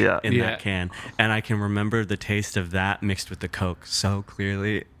ash in that can. And I can remember the taste of that mixed with the Coke so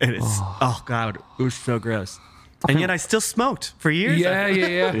clearly. And it's, oh God, it was so gross. And yet I still smoked for years.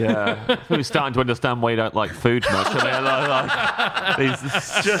 Yeah. We're starting to understand why you don't like food much. I mean,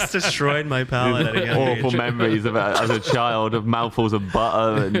 these just destroyed my palate at a young awful age. memories of as a child of mouthfuls of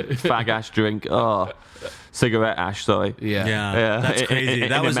butter and fag ash drink. Oh, cigarette ash, sorry. Yeah, that's crazy.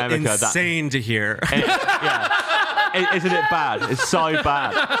 That was America, insane to hear. Isn't it bad? It's so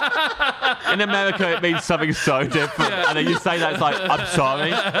bad. In America, it means something so different. And then you say that, it's like, I'm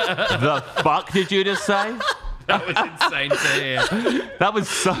sorry. The fuck did you just say? That was insane to hear. That was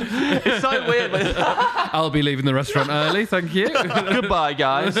so... It's so weird. But I'll be leaving the restaurant early, thank you. goodbye,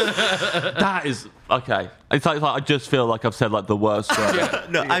 guys. That is... Okay. It's like I just feel like I've said, like, the worst word.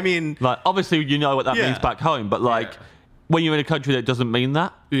 No, I mean... Like, obviously, you know what that means back home, but, like... When you're in a country that doesn't mean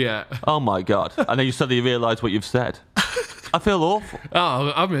that, oh my God. And then you suddenly realise what you've said. I feel awful.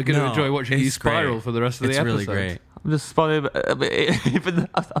 Oh, I'm going to enjoy watching you spiral for the rest of the episode. It's really great. I'm just spotting even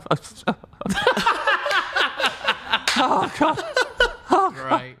oh God.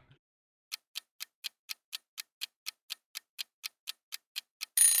 Right.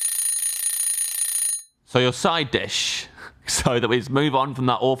 So your side dish, so that we just move on from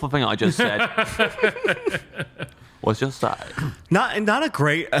that awful thing I just said. What's your side? Not a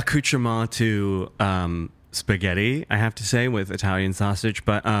great accoutrement to spaghetti, I have to say, with Italian sausage,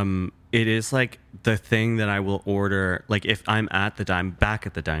 but it is like the thing that I will order. Like if I'm back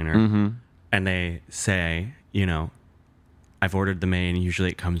at the diner, and they say, you know, I've ordered the main. Usually,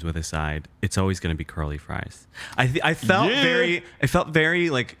 it comes with a side. It's always going to be curly fries. I felt very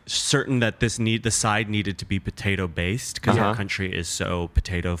like certain that the side needed to be potato based because our country is so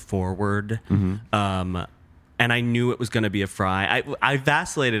potato forward. And I knew it was going to be a fry. I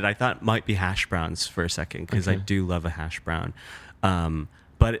vacillated. I thought it might be hash browns for a second because I do love a hash brown.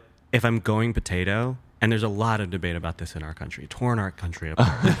 But if I'm going potato, and there's a lot of debate about this in our country, torn our country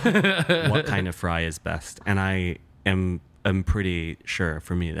apart, what kind of fry is best? And I'm pretty sure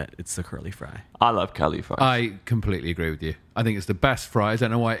for me that it's the curly fry. I love curly fries. I completely agree with you. I think it's the best fries. I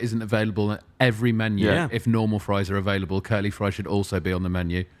don't know why it isn't available at every menu. Yeah. If normal fries are available, curly fries should also be on the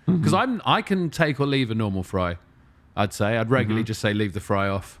menu. Because I can take or leave a normal fry, I'd say. I'd regularly just say leave the fry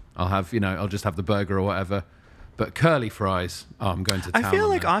off. I'll just have the burger or whatever. But curly fries, I'm going to town. I feel on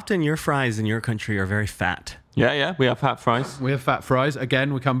like that. often your fries in your country are very fat. Yeah, we have fat fries. We have fat fries.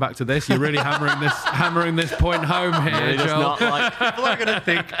 Again, we come back to this. You're really hammering this point home here, He does Joel. not like, People are gonna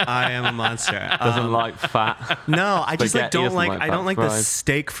think I am a monster. doesn't like fat. No, I just Spaghetti doesn't like I don't fat like the fries.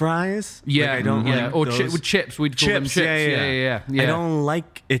 steak fries. Yeah, Like, I don't like or those. with chips. We'd call them chips. Yeah. I don't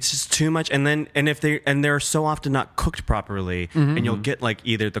like. It's just too much. And if they're so often not cooked properly, and you'll get like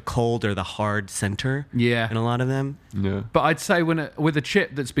either the cold or the hard center. Yeah. in a lot of them. Yeah. But I'd say with a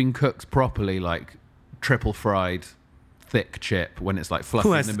chip that's been cooked properly, like triple fried, thick chip, when it's like fluffy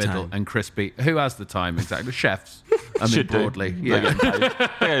Who in has the the middle time? and crispy. Who has the time exactly? Chefs. I mean, Should do. broadly. They're Yeah.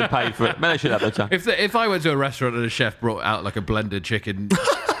 getting paid for it. Maybe they should have the time. If I went to a restaurant and a chef brought out like a blended chicken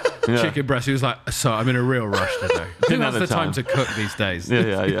breast, he was like, "So I'm in a real rush today." Who Didn't has have the the time time. to cook these days?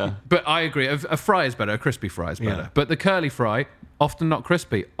 Yeah. But I agree. A fry is better. A crispy fry is better. Yeah. But the curly fry, often not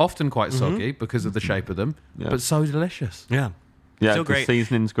crispy, often quite soggy because of the shape of them, Yeah. but so delicious. Yeah. Yeah, So the great.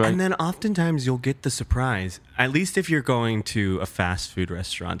 seasoning's great. And then oftentimes you'll get the surprise, at least if you're going to a fast food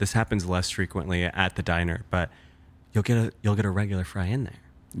restaurant. This happens less frequently at the diner, but you'll get a regular fry in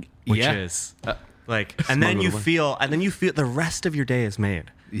there, which Yeah. is like, and then you feel the rest of your day is made.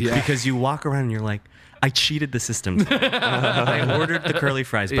 Yeah. Because you walk around and you're like, I cheated the system. I ordered the curly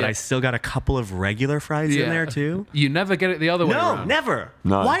fries, but Yeah. I still got a couple of regular fries in there too. You never get it the other way No, around. never.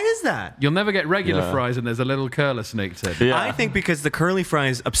 No. Why is that? You'll never get regular Yeah. fries and there's a little curler sneaked in. Yeah. I think because the curly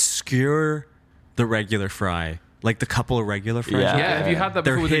fries obscure the regular fry, like the couple of regular fries. Yeah. Yeah, have you had that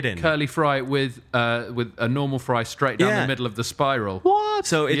They're before with hidden. a curly fry with a normal fry straight down Yeah. the middle of the spiral? What?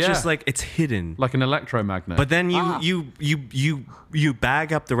 So it's Yeah. just like it's hidden. Like an electromagnet. But then you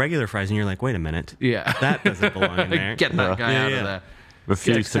bag up the regular fries and you're like, wait a minute. yeah. That doesn't belong in there. Get that guy Yeah, out yeah. of there.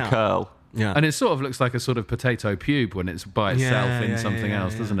 Refuse Checks to out. curl. Yeah. And it sort of looks like a sort of potato pube when it's by itself Yeah, in yeah, something yeah,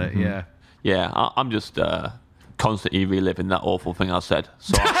 else, yeah. doesn't it? Yeah. Yeah, I'm just constantly reliving that awful thing I said.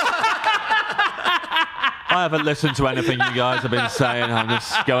 So I haven't listened to anything you guys have been saying. I'm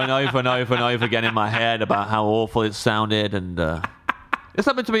just going over and over and over again in my head about how awful it sounded. And it's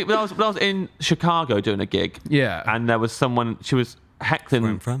happened to me when I was in Chicago doing a gig. Yeah. And there was someone, she was heckling.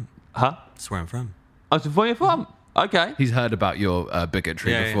 Where I'm from. Huh? That's where I'm from. I said, where are you from? Okay. He's heard about your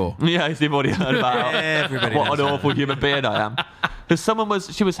bigotry Yeah, yeah. before. Yeah, you've already heard about Everybody what knows an that. awful human being I am.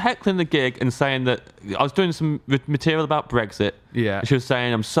 Because she was heckling the gig and saying that I was doing some material about Brexit. Yeah. And she was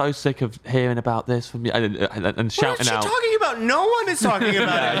saying, I'm so sick of hearing about this from you, and shouting out. What is she talking about? No one is talking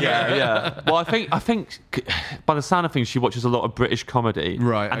about it. Yeah. Well, I think by the sound of things, she watches a lot of British comedy.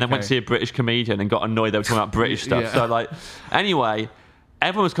 Right, And then went to okay. see a British comedian and got annoyed they were talking about British stuff. Yeah. So, like, anyway,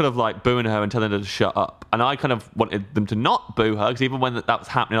 everyone was kind of like booing her and telling her to shut up. And I kind of wanted them to not boo her, because even when that was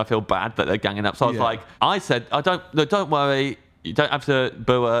happening, I feel bad that they're ganging up. So I was like, I said, don't worry. You don't have to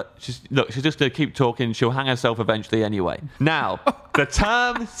boo her. She's just going to keep talking. She'll hang herself eventually anyway. Now, the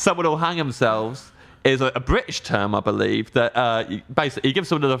term someone will hang themselves is a British term, I believe, that basically you give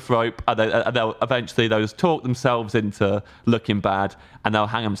someone enough rope and they'll eventually those talk themselves into looking bad and they'll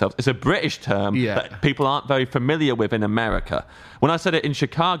hang themselves. It's a British term that people aren't very familiar with in America. When I said it in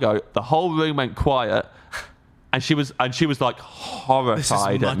Chicago, the whole room went quiet. And she was like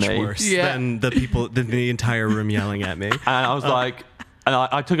horrified at me. This is much worse than the entire room yelling at me. And I was like, and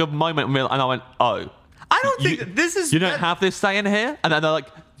I took a moment and I went, oh. I don't think this is... You don't have this saying here? And then they're like,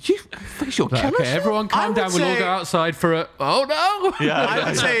 you think you're killing Okay, everyone calm down. We'll all go outside for a... Oh, no!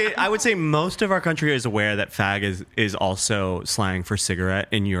 Yeah. I would say most of our country is aware that fag is also slang for cigarette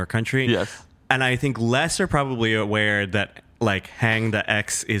in your country. Yes. And I think less are probably aware that, like, hang the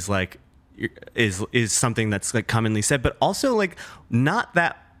X is, like... is something that's like commonly said, but also like not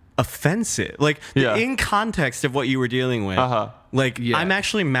that offensive. Like in context of what you were dealing with. I'm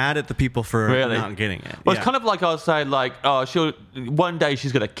actually mad at the people for not getting it. Well, it's kind of like I was saying, like, oh, one day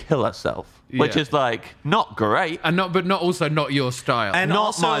she's gonna kill herself, which is like not great, and not your style, and not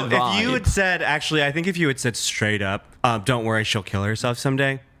also my vibe. If you had said, actually, I think if you had said straight up, don't worry, she'll kill herself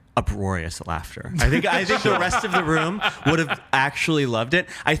someday. Uproarious laughter. I think the rest of the room would have actually loved it.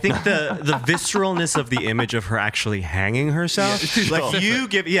 I think the visceralness of the image of her actually hanging herself, you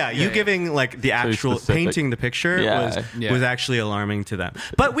giving like the actual painting the picture was actually alarming to them.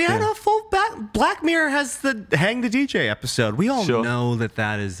 But we had a full Black Mirror has the Hang the DJ episode. We all know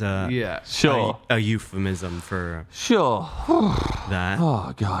that is a euphemism for that.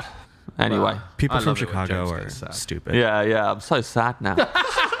 Oh God. Anyway, people from Chicago are stupid. Yeah. I'm so sad now.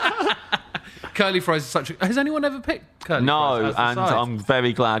 Curly Fries is such a... Has anyone ever picked Curly Fries? No, and I'm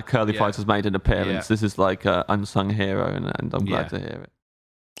very glad Curly Fries has made an appearance. This is like an unsung hero, and I'm glad to hear it.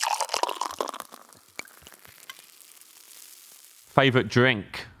 Favorite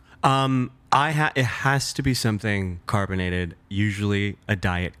drink? It has to be something carbonated, usually a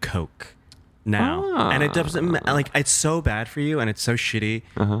Diet Coke. Now, and it doesn't like it's so bad for you, and it's so shitty,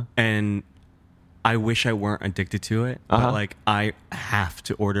 and I wish I weren't addicted to it, but like I have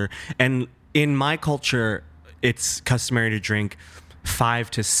to order. And in my culture, it's customary to drink 5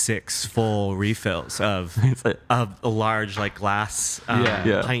 to 6 full refills of a large like glass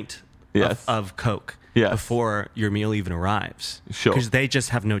pint of Coke before your meal even arrives. Sure, because they just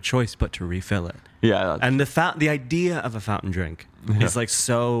have no choice but to refill it. Yeah, and the idea of a fountain drink is like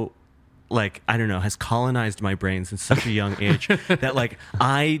so. Like, I don't know, has colonized my brain since such a young age that, like,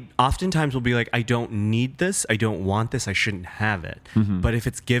 I oftentimes will be like, I don't need this, I don't want this, I shouldn't have it. But if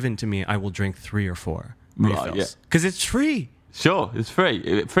it's given to me, I will drink 3 or 4 refills. Because it's free. Sure, it's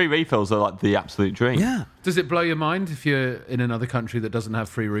free. Free refills are like the absolute dream. Yeah. Does it blow your mind if you're in another country that doesn't have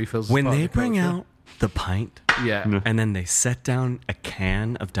free refills? When they bring out the pint, and then they set down a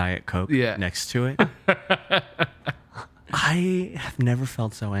can of Diet Coke next to it... I have never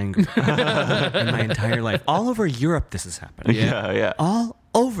felt so angry in my entire life. All over Europe, this is happening. Yeah. All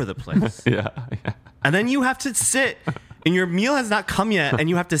over the place. Yeah. And then you have to sit, and your meal has not come yet, and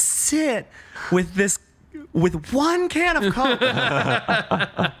you have to sit with one can of Coke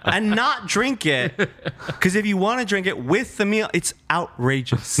and not drink it. Because if you want to drink it with the meal, it's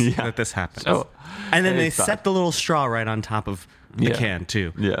outrageous that this happens. And then they set the little straw right on top of the can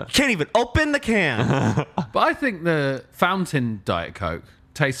too. Yeah. You can't even open the can. But I think the fountain Diet Coke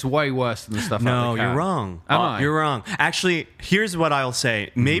tastes way worse than the stuff out of the can. You're wrong. Am I? You're wrong. Actually, here's what I'll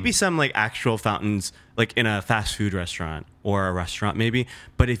say. Maybe some like actual fountains like in a fast food restaurant or a restaurant maybe,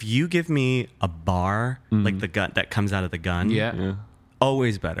 but if you give me a bar like the gun that comes out of the gun,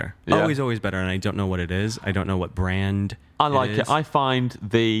 always better. Always better, and I don't know what it is. I don't know what brand I like it. I find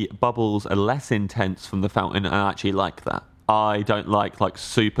the bubbles are less intense from the fountain, and I actually like that. I don't like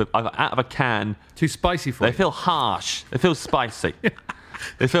super out of a can. Too spicy for you. They feel harsh. It feels spicy.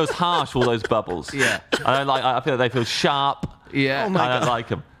 It feels harsh, all those bubbles. Yeah. I feel like they feel sharp. Yeah. I don't like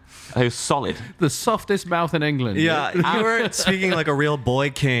them. They feel solid. The softest mouth in England. Yeah. You were speaking like a real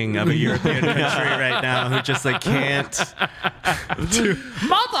boy king of a European country right now who just like can't.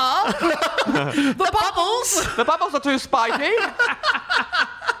 Mother! The bubbles are too spicy.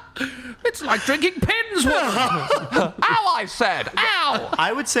 It's like drinking pins. Ow, I said. Ow.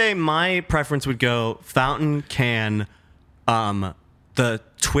 I would say my preference would go fountain can, the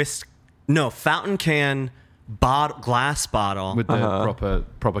twist. No, fountain can, glass bottle. With the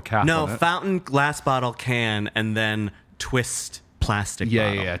proper cap No, on it. fountain, glass bottle, can, and then twist plastic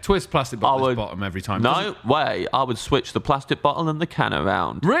bottle. Yeah. Twist plastic bottle is bottom every time. No way. I would switch the plastic bottle and the can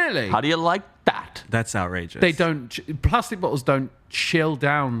around. Really? How do you like that? That's outrageous. They don't. Plastic bottles don't chill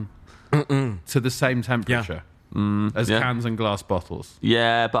down to the same temperature as yeah. cans and glass bottles.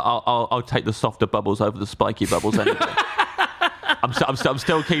 Yeah, but I'll take the softer bubbles over the spiky bubbles anyway. I'm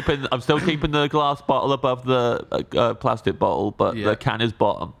still keeping the glass bottle above the plastic bottle, but the can is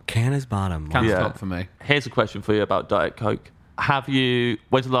bottom. Can is bottom. Can's Yeah. top for me. Here's a question for you about Diet Coke.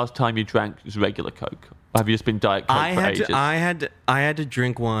 When's the last time you drank regular Coke? Or have you just been Diet Coke for ages? I had to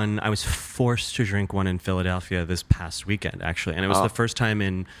drink one. I was forced to drink one in Philadelphia this past weekend, actually, and it was the first time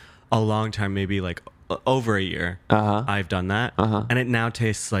in a long time, maybe like over a year. I've done that, and it now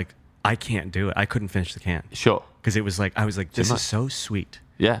tastes like I can't do it. I couldn't finish the can. Sure. Because it was like, I was like, this is so sweet.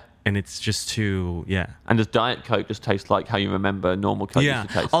 Yeah. And it's just too, And does Diet Coke just taste like how you remember normal Coke used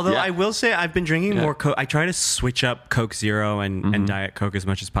to taste? Although yeah. I will say I've been drinking more Coke. I try to switch up Coke Zero and Diet Coke as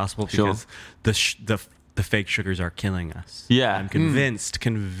much as possible because the fake sugars are killing us. Yeah. I'm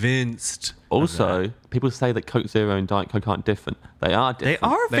convinced. Also, people say that Coke Zero and Diet Coke aren't different. They are different. They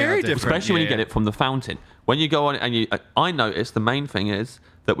are very different. Especially when you get it from the fountain. When you go on it and I noticed the main thing is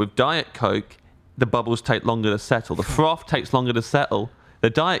that with Diet Coke, the bubbles take longer to settle. The froth takes longer to settle. The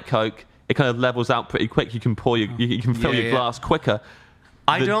Diet Coke, it kind of levels out pretty quick. You can fill your glass quicker.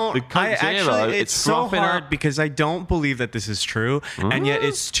 The Coke Zero, it's so frothing hard up. because I don't believe that this is true, and yet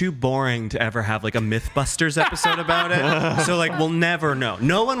it's too boring to ever have like a MythBusters episode about it. So like we'll never know.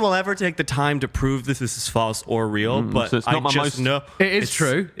 No one will ever take the time to prove this is false or real. But so it's not I my just most- know It is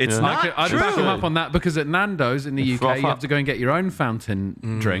true. It's not I'd true. back them up on that because at Nando's in the UK, froth you have up. to go and get your own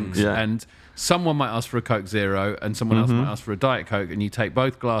fountain drinks, Yeah. and someone might ask for a Coke Zero, and someone else might ask for a Diet Coke, and you take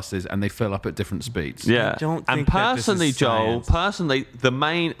both glasses, and they fill up at different speeds. Yeah. I don't and think that this personally, is Joel, science. the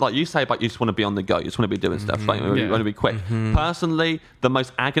main, like you say about you just want to be on the go, you just want to be doing stuff, like you Yeah. want to be quick. Personally, the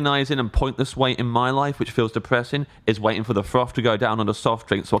most agonizing and pointless wait in my life, which feels depressing, is waiting for the froth to go down on a soft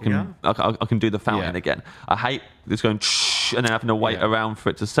drink so I can do the fountain Yeah. again. I hate this going and then having to wait around for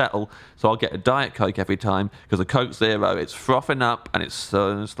it to settle. So I'll get a Diet Coke every time because a Coke Zero, it's frothing up and it's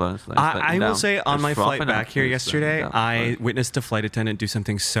slow. I will say on It's my flight frothing back up here and it's slowing yesterday, down. I witnessed a flight attendant do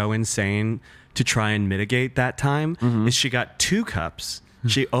something so insane to try and mitigate that time. Is she got 2 cups.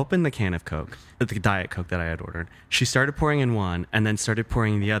 She opened the can of Coke, the Diet Coke that I had ordered. She started pouring in one and then started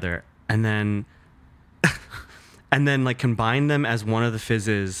pouring in the other, and then like combined them as one of the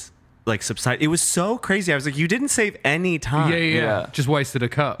fizzes like subside. It was so crazy. I was like, you didn't save any time. Yeah. Just wasted a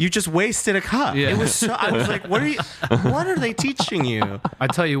cup. You just wasted a cup. Yeah. It was so. I was like, what are they teaching you? I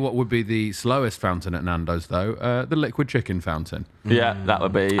tell you what would be the slowest fountain at Nando's, though, the liquid chicken fountain. Yeah, that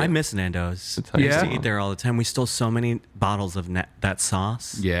would be. I miss Nando's. I Yeah. used to eat there all the time. We stole so many bottles of that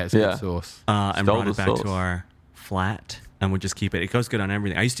sauce. Yeah, it's Yeah. good sauce. And Stole brought the it back sauce. to our flat, and would just keep it. It goes good on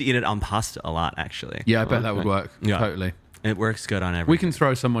everything. I used to eat it on pasta a lot, actually. Yeah, I bet that would work. Yeah. Totally. It works good on everything. We can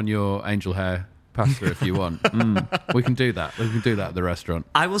throw some on your angel hair pasta if you want. We can do that. We can do that at the restaurant.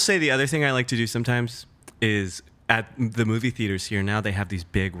 I will say the other thing I like to do sometimes is at the movie theaters here now they have these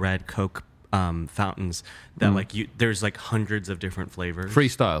big red Coke fountains that there's like hundreds of different flavors.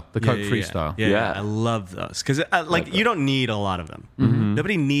 Freestyle. The Coke Freestyle. Yeah, Yeah. I love those because you don't need a lot of them.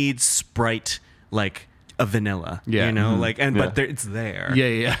 Nobody needs Sprite like a vanilla. Yeah. You know, Yeah. but it's there.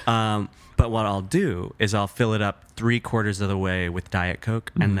 Yeah. But what I'll do is I'll fill it up 3/4 of the way with Diet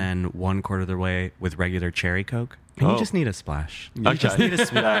Coke and then 1/4 of the way with regular cherry Coke. And you just need a splash. You just need a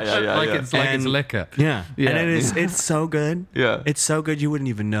splash. Like it's And- liquor. Yeah. Yeah. And it's so good. Yeah. It's so good you wouldn't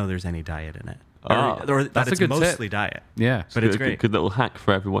even know there's any diet in it. Ah. Or that That's a it's good mostly tip. diet. Yeah. But it's Good- great. Good little hack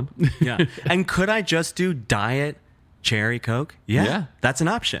for everyone. Yeah. And could I just do diet cherry Coke? Yeah. Yeah. That's an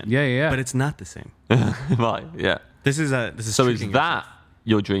option. Yeah. But it's not the same. Right, yeah. This is So is tricking that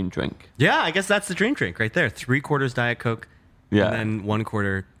your dream drink? Yeah, I guess that's the dream drink right there. 3/4 Diet Coke, Yeah. and then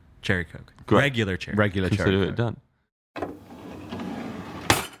 1/4 cherry Coke, Great. regular cherry. Regular Consider cherry it Coke. done.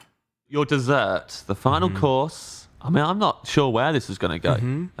 Your dessert, the final course. I mean, I'm not sure where this is going to go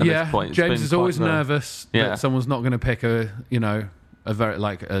at Yeah. this point. It's James been is quite always the- nervous Yeah. that someone's not going to pick a very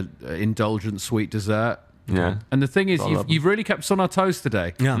a indulgent sweet dessert. Yeah. And the thing is, I love you've really kept us on our toes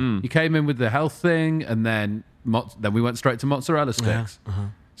today. Yeah. You came in with the health thing, and then we went straight to mozzarella sticks.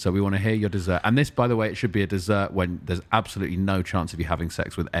 So we want to hear your dessert. And this, by the way, it should be a dessert when there's absolutely no chance of you having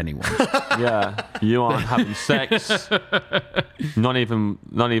sex with anyone. Yeah, you aren't having sex. Not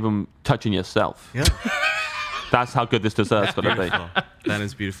even touching yourself. Yeah. That's how good this dessert's going to be. That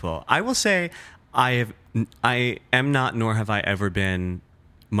is beautiful. I will say I am not, nor have I ever been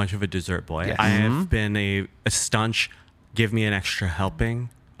much of a dessert boy. Yes. I have been a staunch give me an extra helping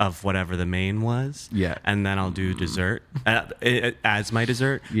of whatever the main was. Yeah. And then I'll do dessert as my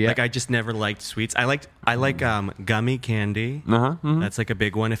dessert. Yeah. Like I just never liked sweets. I like gummy candy. That's like a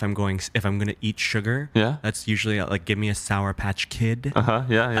big one if I'm going to eat sugar. Yeah. That's usually like give me a Sour Patch Kid. Yeah,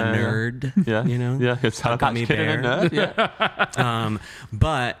 A nerd. Yeah. You know? Yeah, it's a gummy Kid and a bear. nerd. Yeah.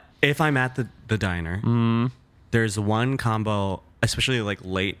 But if I'm at the diner, there's one combo, especially like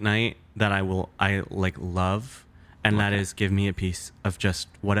late night, that I like love, and that is give me a piece of just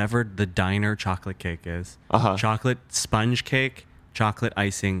whatever the diner chocolate cake is. Chocolate sponge cake, chocolate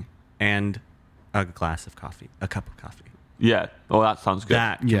icing, and a glass of coffee, a cup of coffee. Yeah. Oh, that sounds good.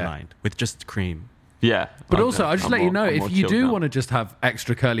 That combined with just cream. Yeah. But also, I'll just let you know, I'm more if you chilled do now. want to just have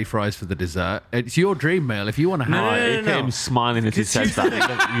extra curly fries for the dessert, it's your dream meal. If you want to have Look at him smiling as he says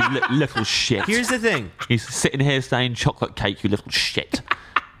that. You little shit. Here's the thing. He's sitting here saying chocolate cake, you little shit.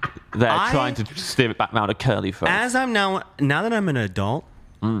 They're trying to steer it back round a curly fries. As I'm now that I'm an adult,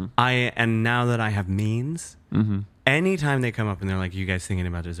 now that I have means, anytime they come up and they're like, "You guys thinking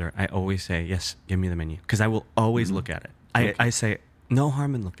about dessert?" I always say, "Yes, give me the menu," because I will always look at it. I say, "No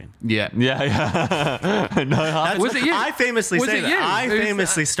harm in looking." Yeah. No harm. Was it you? I famously Was say it that. you? I Who's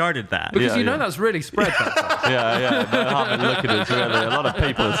famously started that. Because Yeah, you know yeah. that's really spread that. Yeah. No harm in looking at it, really. A lot of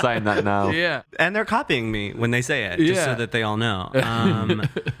people are saying that now. Yeah. And they're copying me when they say it, just Yeah. so that they all know.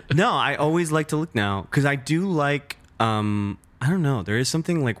 No, I always like to look now because I do like. I don't know. There is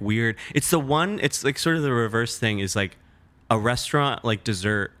something like weird. It's like sort of the reverse thing. Is like a restaurant like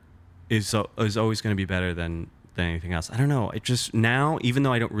dessert is always going to be better than anything else. I don't know. It just now, even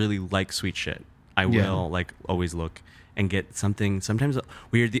though I don't really like sweet shit, I will like always look and get something sometimes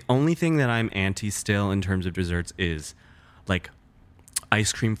weird. The only thing that I'm anti still in terms of desserts is like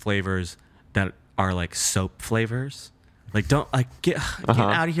ice cream flavors that are like soap flavors. Like don't get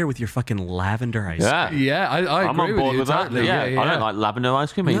out of here with your fucking lavender ice cream. Yeah. Yeah, I I'm agree on board with you with that. totally. Yeah. I don't like lavender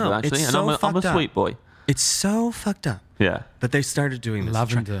ice cream either, actually. it's And so I'm a fucked up. sweet boy. It's so fucked up. Yeah. That they started doing this.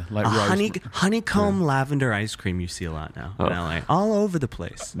 Lavender, like rose. Honeycomb lavender ice cream you see a lot now in LA. All over the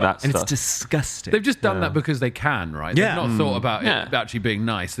place. That and stuff. it's disgusting. They've just done that because they can, right? Yeah. They've not thought about Yeah. it actually being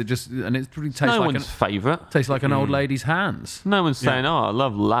nice. They just and it really tastes No like one's favourite. tastes like an old lady's hands. No one's saying, "Oh, I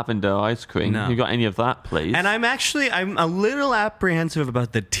love lavender ice cream." No. You got any of that, please? And I'm a little apprehensive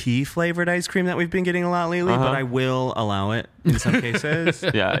about the tea flavored ice cream that we've been getting a lot lately, but I will allow it in some cases.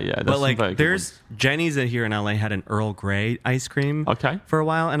 yeah. But But like, there's Jenny's that here in LA had an Earl Grey ice cream for a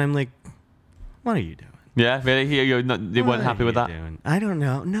while, and I'm like, what are you doing? Yeah, really? You weren't happy with that? Doing? I don't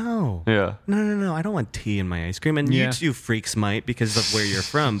know. No. Yeah. No. I don't want tea in my ice cream. And you two freaks might because of where you're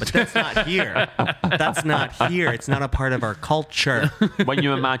from, but that's not here. That's not here. It's not a part of our culture. When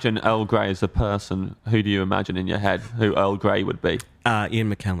you imagine Earl Grey as a person, who do you imagine in your head who Earl Grey would be?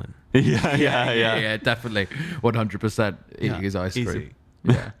 Ian McKellen. Yeah. Definitely, 100% eating his ice cream. Easy.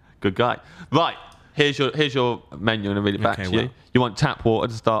 Yeah, Good guy. Right. Here's your menu. I'm going to read it back Okay, to you. well. You want tap water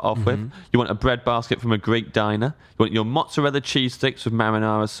to start off with. You want a bread basket from a Greek diner. You want your mozzarella cheese sticks with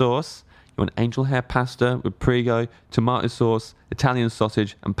marinara sauce. You want angel hair pasta with prego, tomato sauce, Italian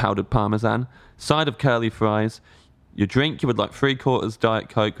sausage, and powdered parmesan. Side of curly fries. Your drink, you would like 3/4 Diet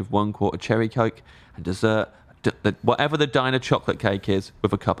Coke with 1/4 cherry Coke. And dessert, whatever the diner chocolate cake is,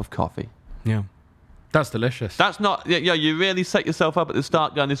 with a cup of coffee. Yeah. that's delicious. That's not... Yeah, you really set yourself up at the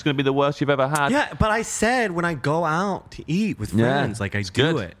start going, this is going to be the worst you've ever had. Yeah, but I said when I go out to eat with Yeah, friends, like I it's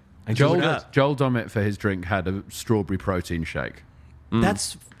do good. it. I do it up. Joel Dommett for his drink had a strawberry protein shake.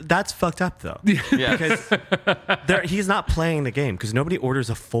 That's fucked up though. Yeah. Because he's not playing the game because nobody orders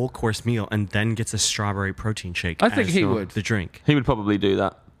a full course meal and then gets a strawberry protein shake. I think as he would. the drink. He would probably do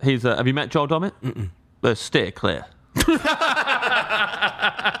that. He's. Have you met Joel Dommett? Steer clear.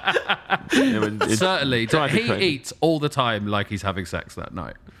 Certainly, drive you he crazy. eats all the time like he's having sex that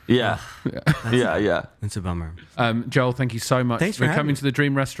night. Yeah. Yeah. It's a bummer. Joel, thank you so much Thanks for for having coming me. to the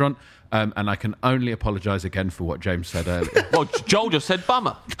Dream Restaurant. And I can only apologise again for what James said earlier. Well, Joel just said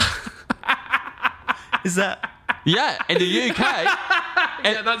bummer. Is that? Yeah, in the UK.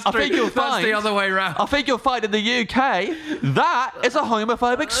 I think you'll find the other way around. I think you'll find in the UK that is a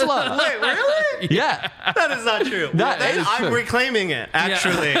homophobic slur. Wait, really? Yeah. That is not true. That is I'm true. reclaiming it.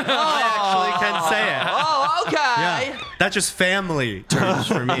 Actually, I actually can say it. Oh, okay. Yeah. That's just family terms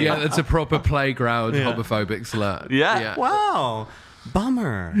for me. Yeah, that's a proper playground homophobic slur. Yeah. Wow.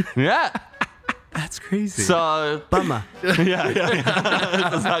 Bummer. Yeah. That's crazy. So, Bummer. yeah.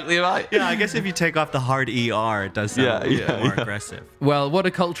 That's exactly right. Yeah, I guess if you take off the hard ER, it does sound a little bit more aggressive. Well, what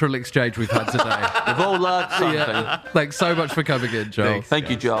a cultural exchange we've had today. We've all learned something. Yeah. Thanks so much for coming in, Joel. Thank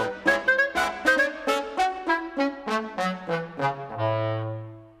you, Joel.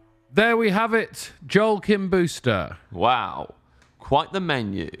 There we have it. Joel Kim Booster. Wow. Quite the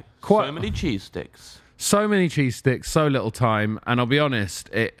menu. Quite- So many cheese sticks. So many cheese sticks, so little time, and I'll be honest,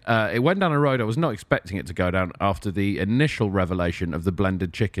 it went down a road I was not expecting it to go down after the initial revelation of the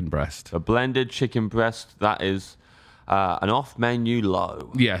blended chicken breast. A blended chicken breast, that is an off-menu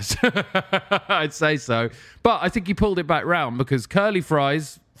low. Yes, I'd say so. But I think he pulled it back round because curly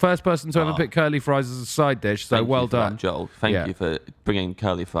fries, first person to ever pick curly fries as a side dish, so Thank well you for done. that, Joel. Thank you for bringing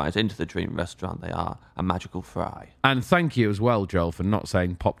curly fries into the Dream Restaurant. They are a magical fry. And thank you as well, Joel, for not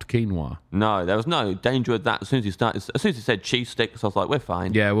saying popped quinoa. No, there was no danger of that. As soon as he said cheese sticks, I was like, we're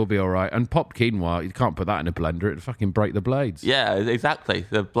fine. Yeah, we'll be all right. And popped quinoa, you can't put that in a blender. It'd fucking break the blades. Yeah, exactly.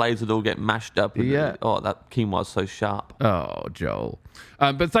 The blades would all get mashed up. And that quinoa's so sharp. Oh, Joel.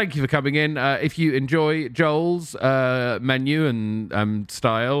 But thank you for coming in. If you enjoy Joel's menu and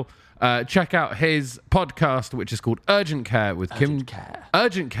style, check out his podcast, which is called Urgent Care with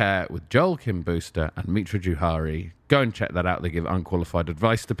Urgent Care with Joel Kim Booster and Mitra Juhari. Go and check that out. They give unqualified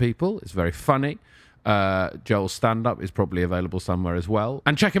advice to people. It's very funny. Joel's stand-up is probably available somewhere as well.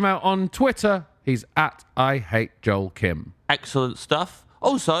 And check him out on Twitter. He's at I Hate Joel Kim. Excellent stuff.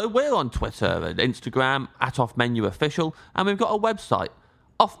 Also, we're on Twitter and Instagram at offmenuofficial, and we've got a website,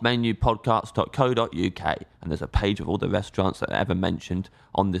 offmenupodcast.co.uk, and there's a page of all the restaurants that are ever mentioned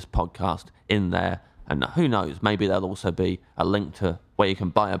on this podcast in there. And who knows, maybe there'll also be a link to where you can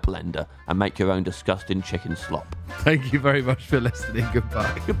buy a blender and make your own disgusting chicken slop. Thank you very much for listening.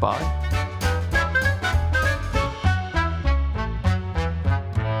 Goodbye. Goodbye.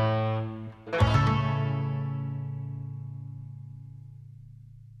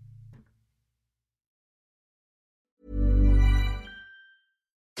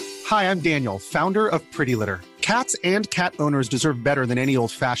 Hi, I'm Daniel, founder of Pretty Litter. Cats and cat owners deserve better than any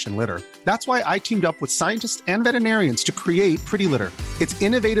old-fashioned litter. That's why I teamed up with scientists and veterinarians to create Pretty Litter. Its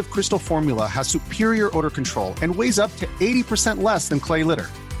innovative crystal formula has superior odor control and weighs up to 80% less than clay litter.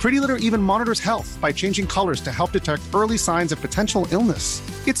 Pretty Litter even monitors health by changing colors to help detect early signs of potential illness.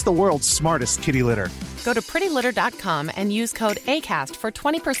 It's the world's smartest kitty litter. Go to prettylitter.com and use code ACAST for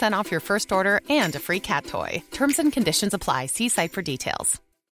 20% off your first order and a free cat toy. Terms and conditions apply. See site for details.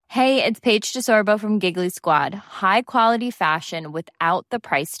 Hey, it's Paige DeSorbo from Giggly Squad. High quality fashion without the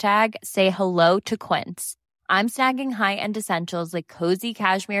price tag. Say hello to Quince. I'm snagging high-end essentials like cozy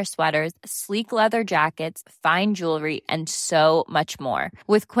cashmere sweaters, sleek leather jackets, fine jewelry, and so much more.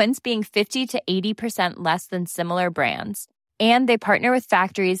 With Quince being 50 to 80% less than similar brands. And they partner with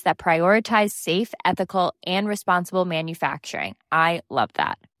factories that prioritize safe, ethical, and responsible manufacturing. I love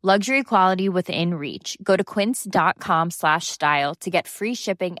that. Luxury quality within reach. Go to quince.com/style to get free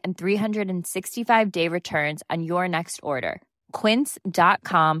shipping and 365-day returns on your next order.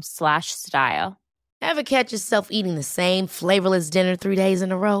 Quince.com/style. Ever catch yourself eating the same flavorless dinner 3 days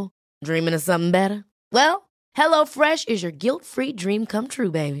in a row? Dreaming of something better? Well, HelloFresh is your guilt-free dream come true,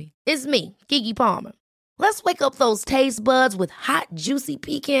 baby. It's me, Keke Palmer. Let's wake up those taste buds with hot, juicy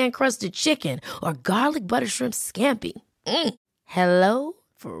pecan-crusted chicken or garlic butter shrimp scampi. Hello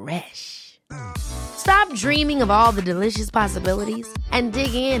Fresh. Stop dreaming of all the delicious possibilities and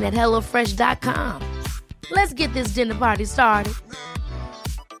dig in at HelloFresh.com. Let's get this dinner party started.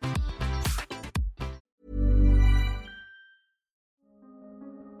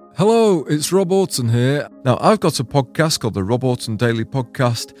 Hello, it's Rob Orton here. Now, I've got a podcast called the Rob Orton Daily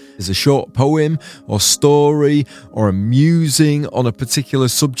Podcast. It's a short poem or story or a musing on a particular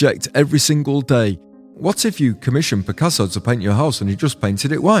subject every single day. What if you commissioned Picasso to paint your house and he just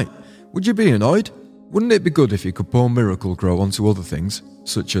painted it white? Would you be annoyed? Wouldn't it be good if you could pour Miracle-Gro onto other things,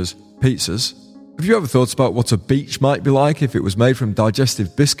 such as pizzas? Have you ever thought about what a beach might be like if it was made from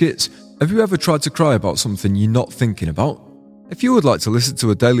digestive biscuits? Have you ever tried to cry about something you're not thinking about? If you would like to listen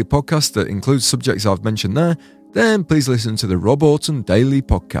to a daily podcast that includes subjects I've mentioned there, then please listen to the Rob Orton Daily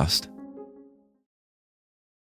Podcast.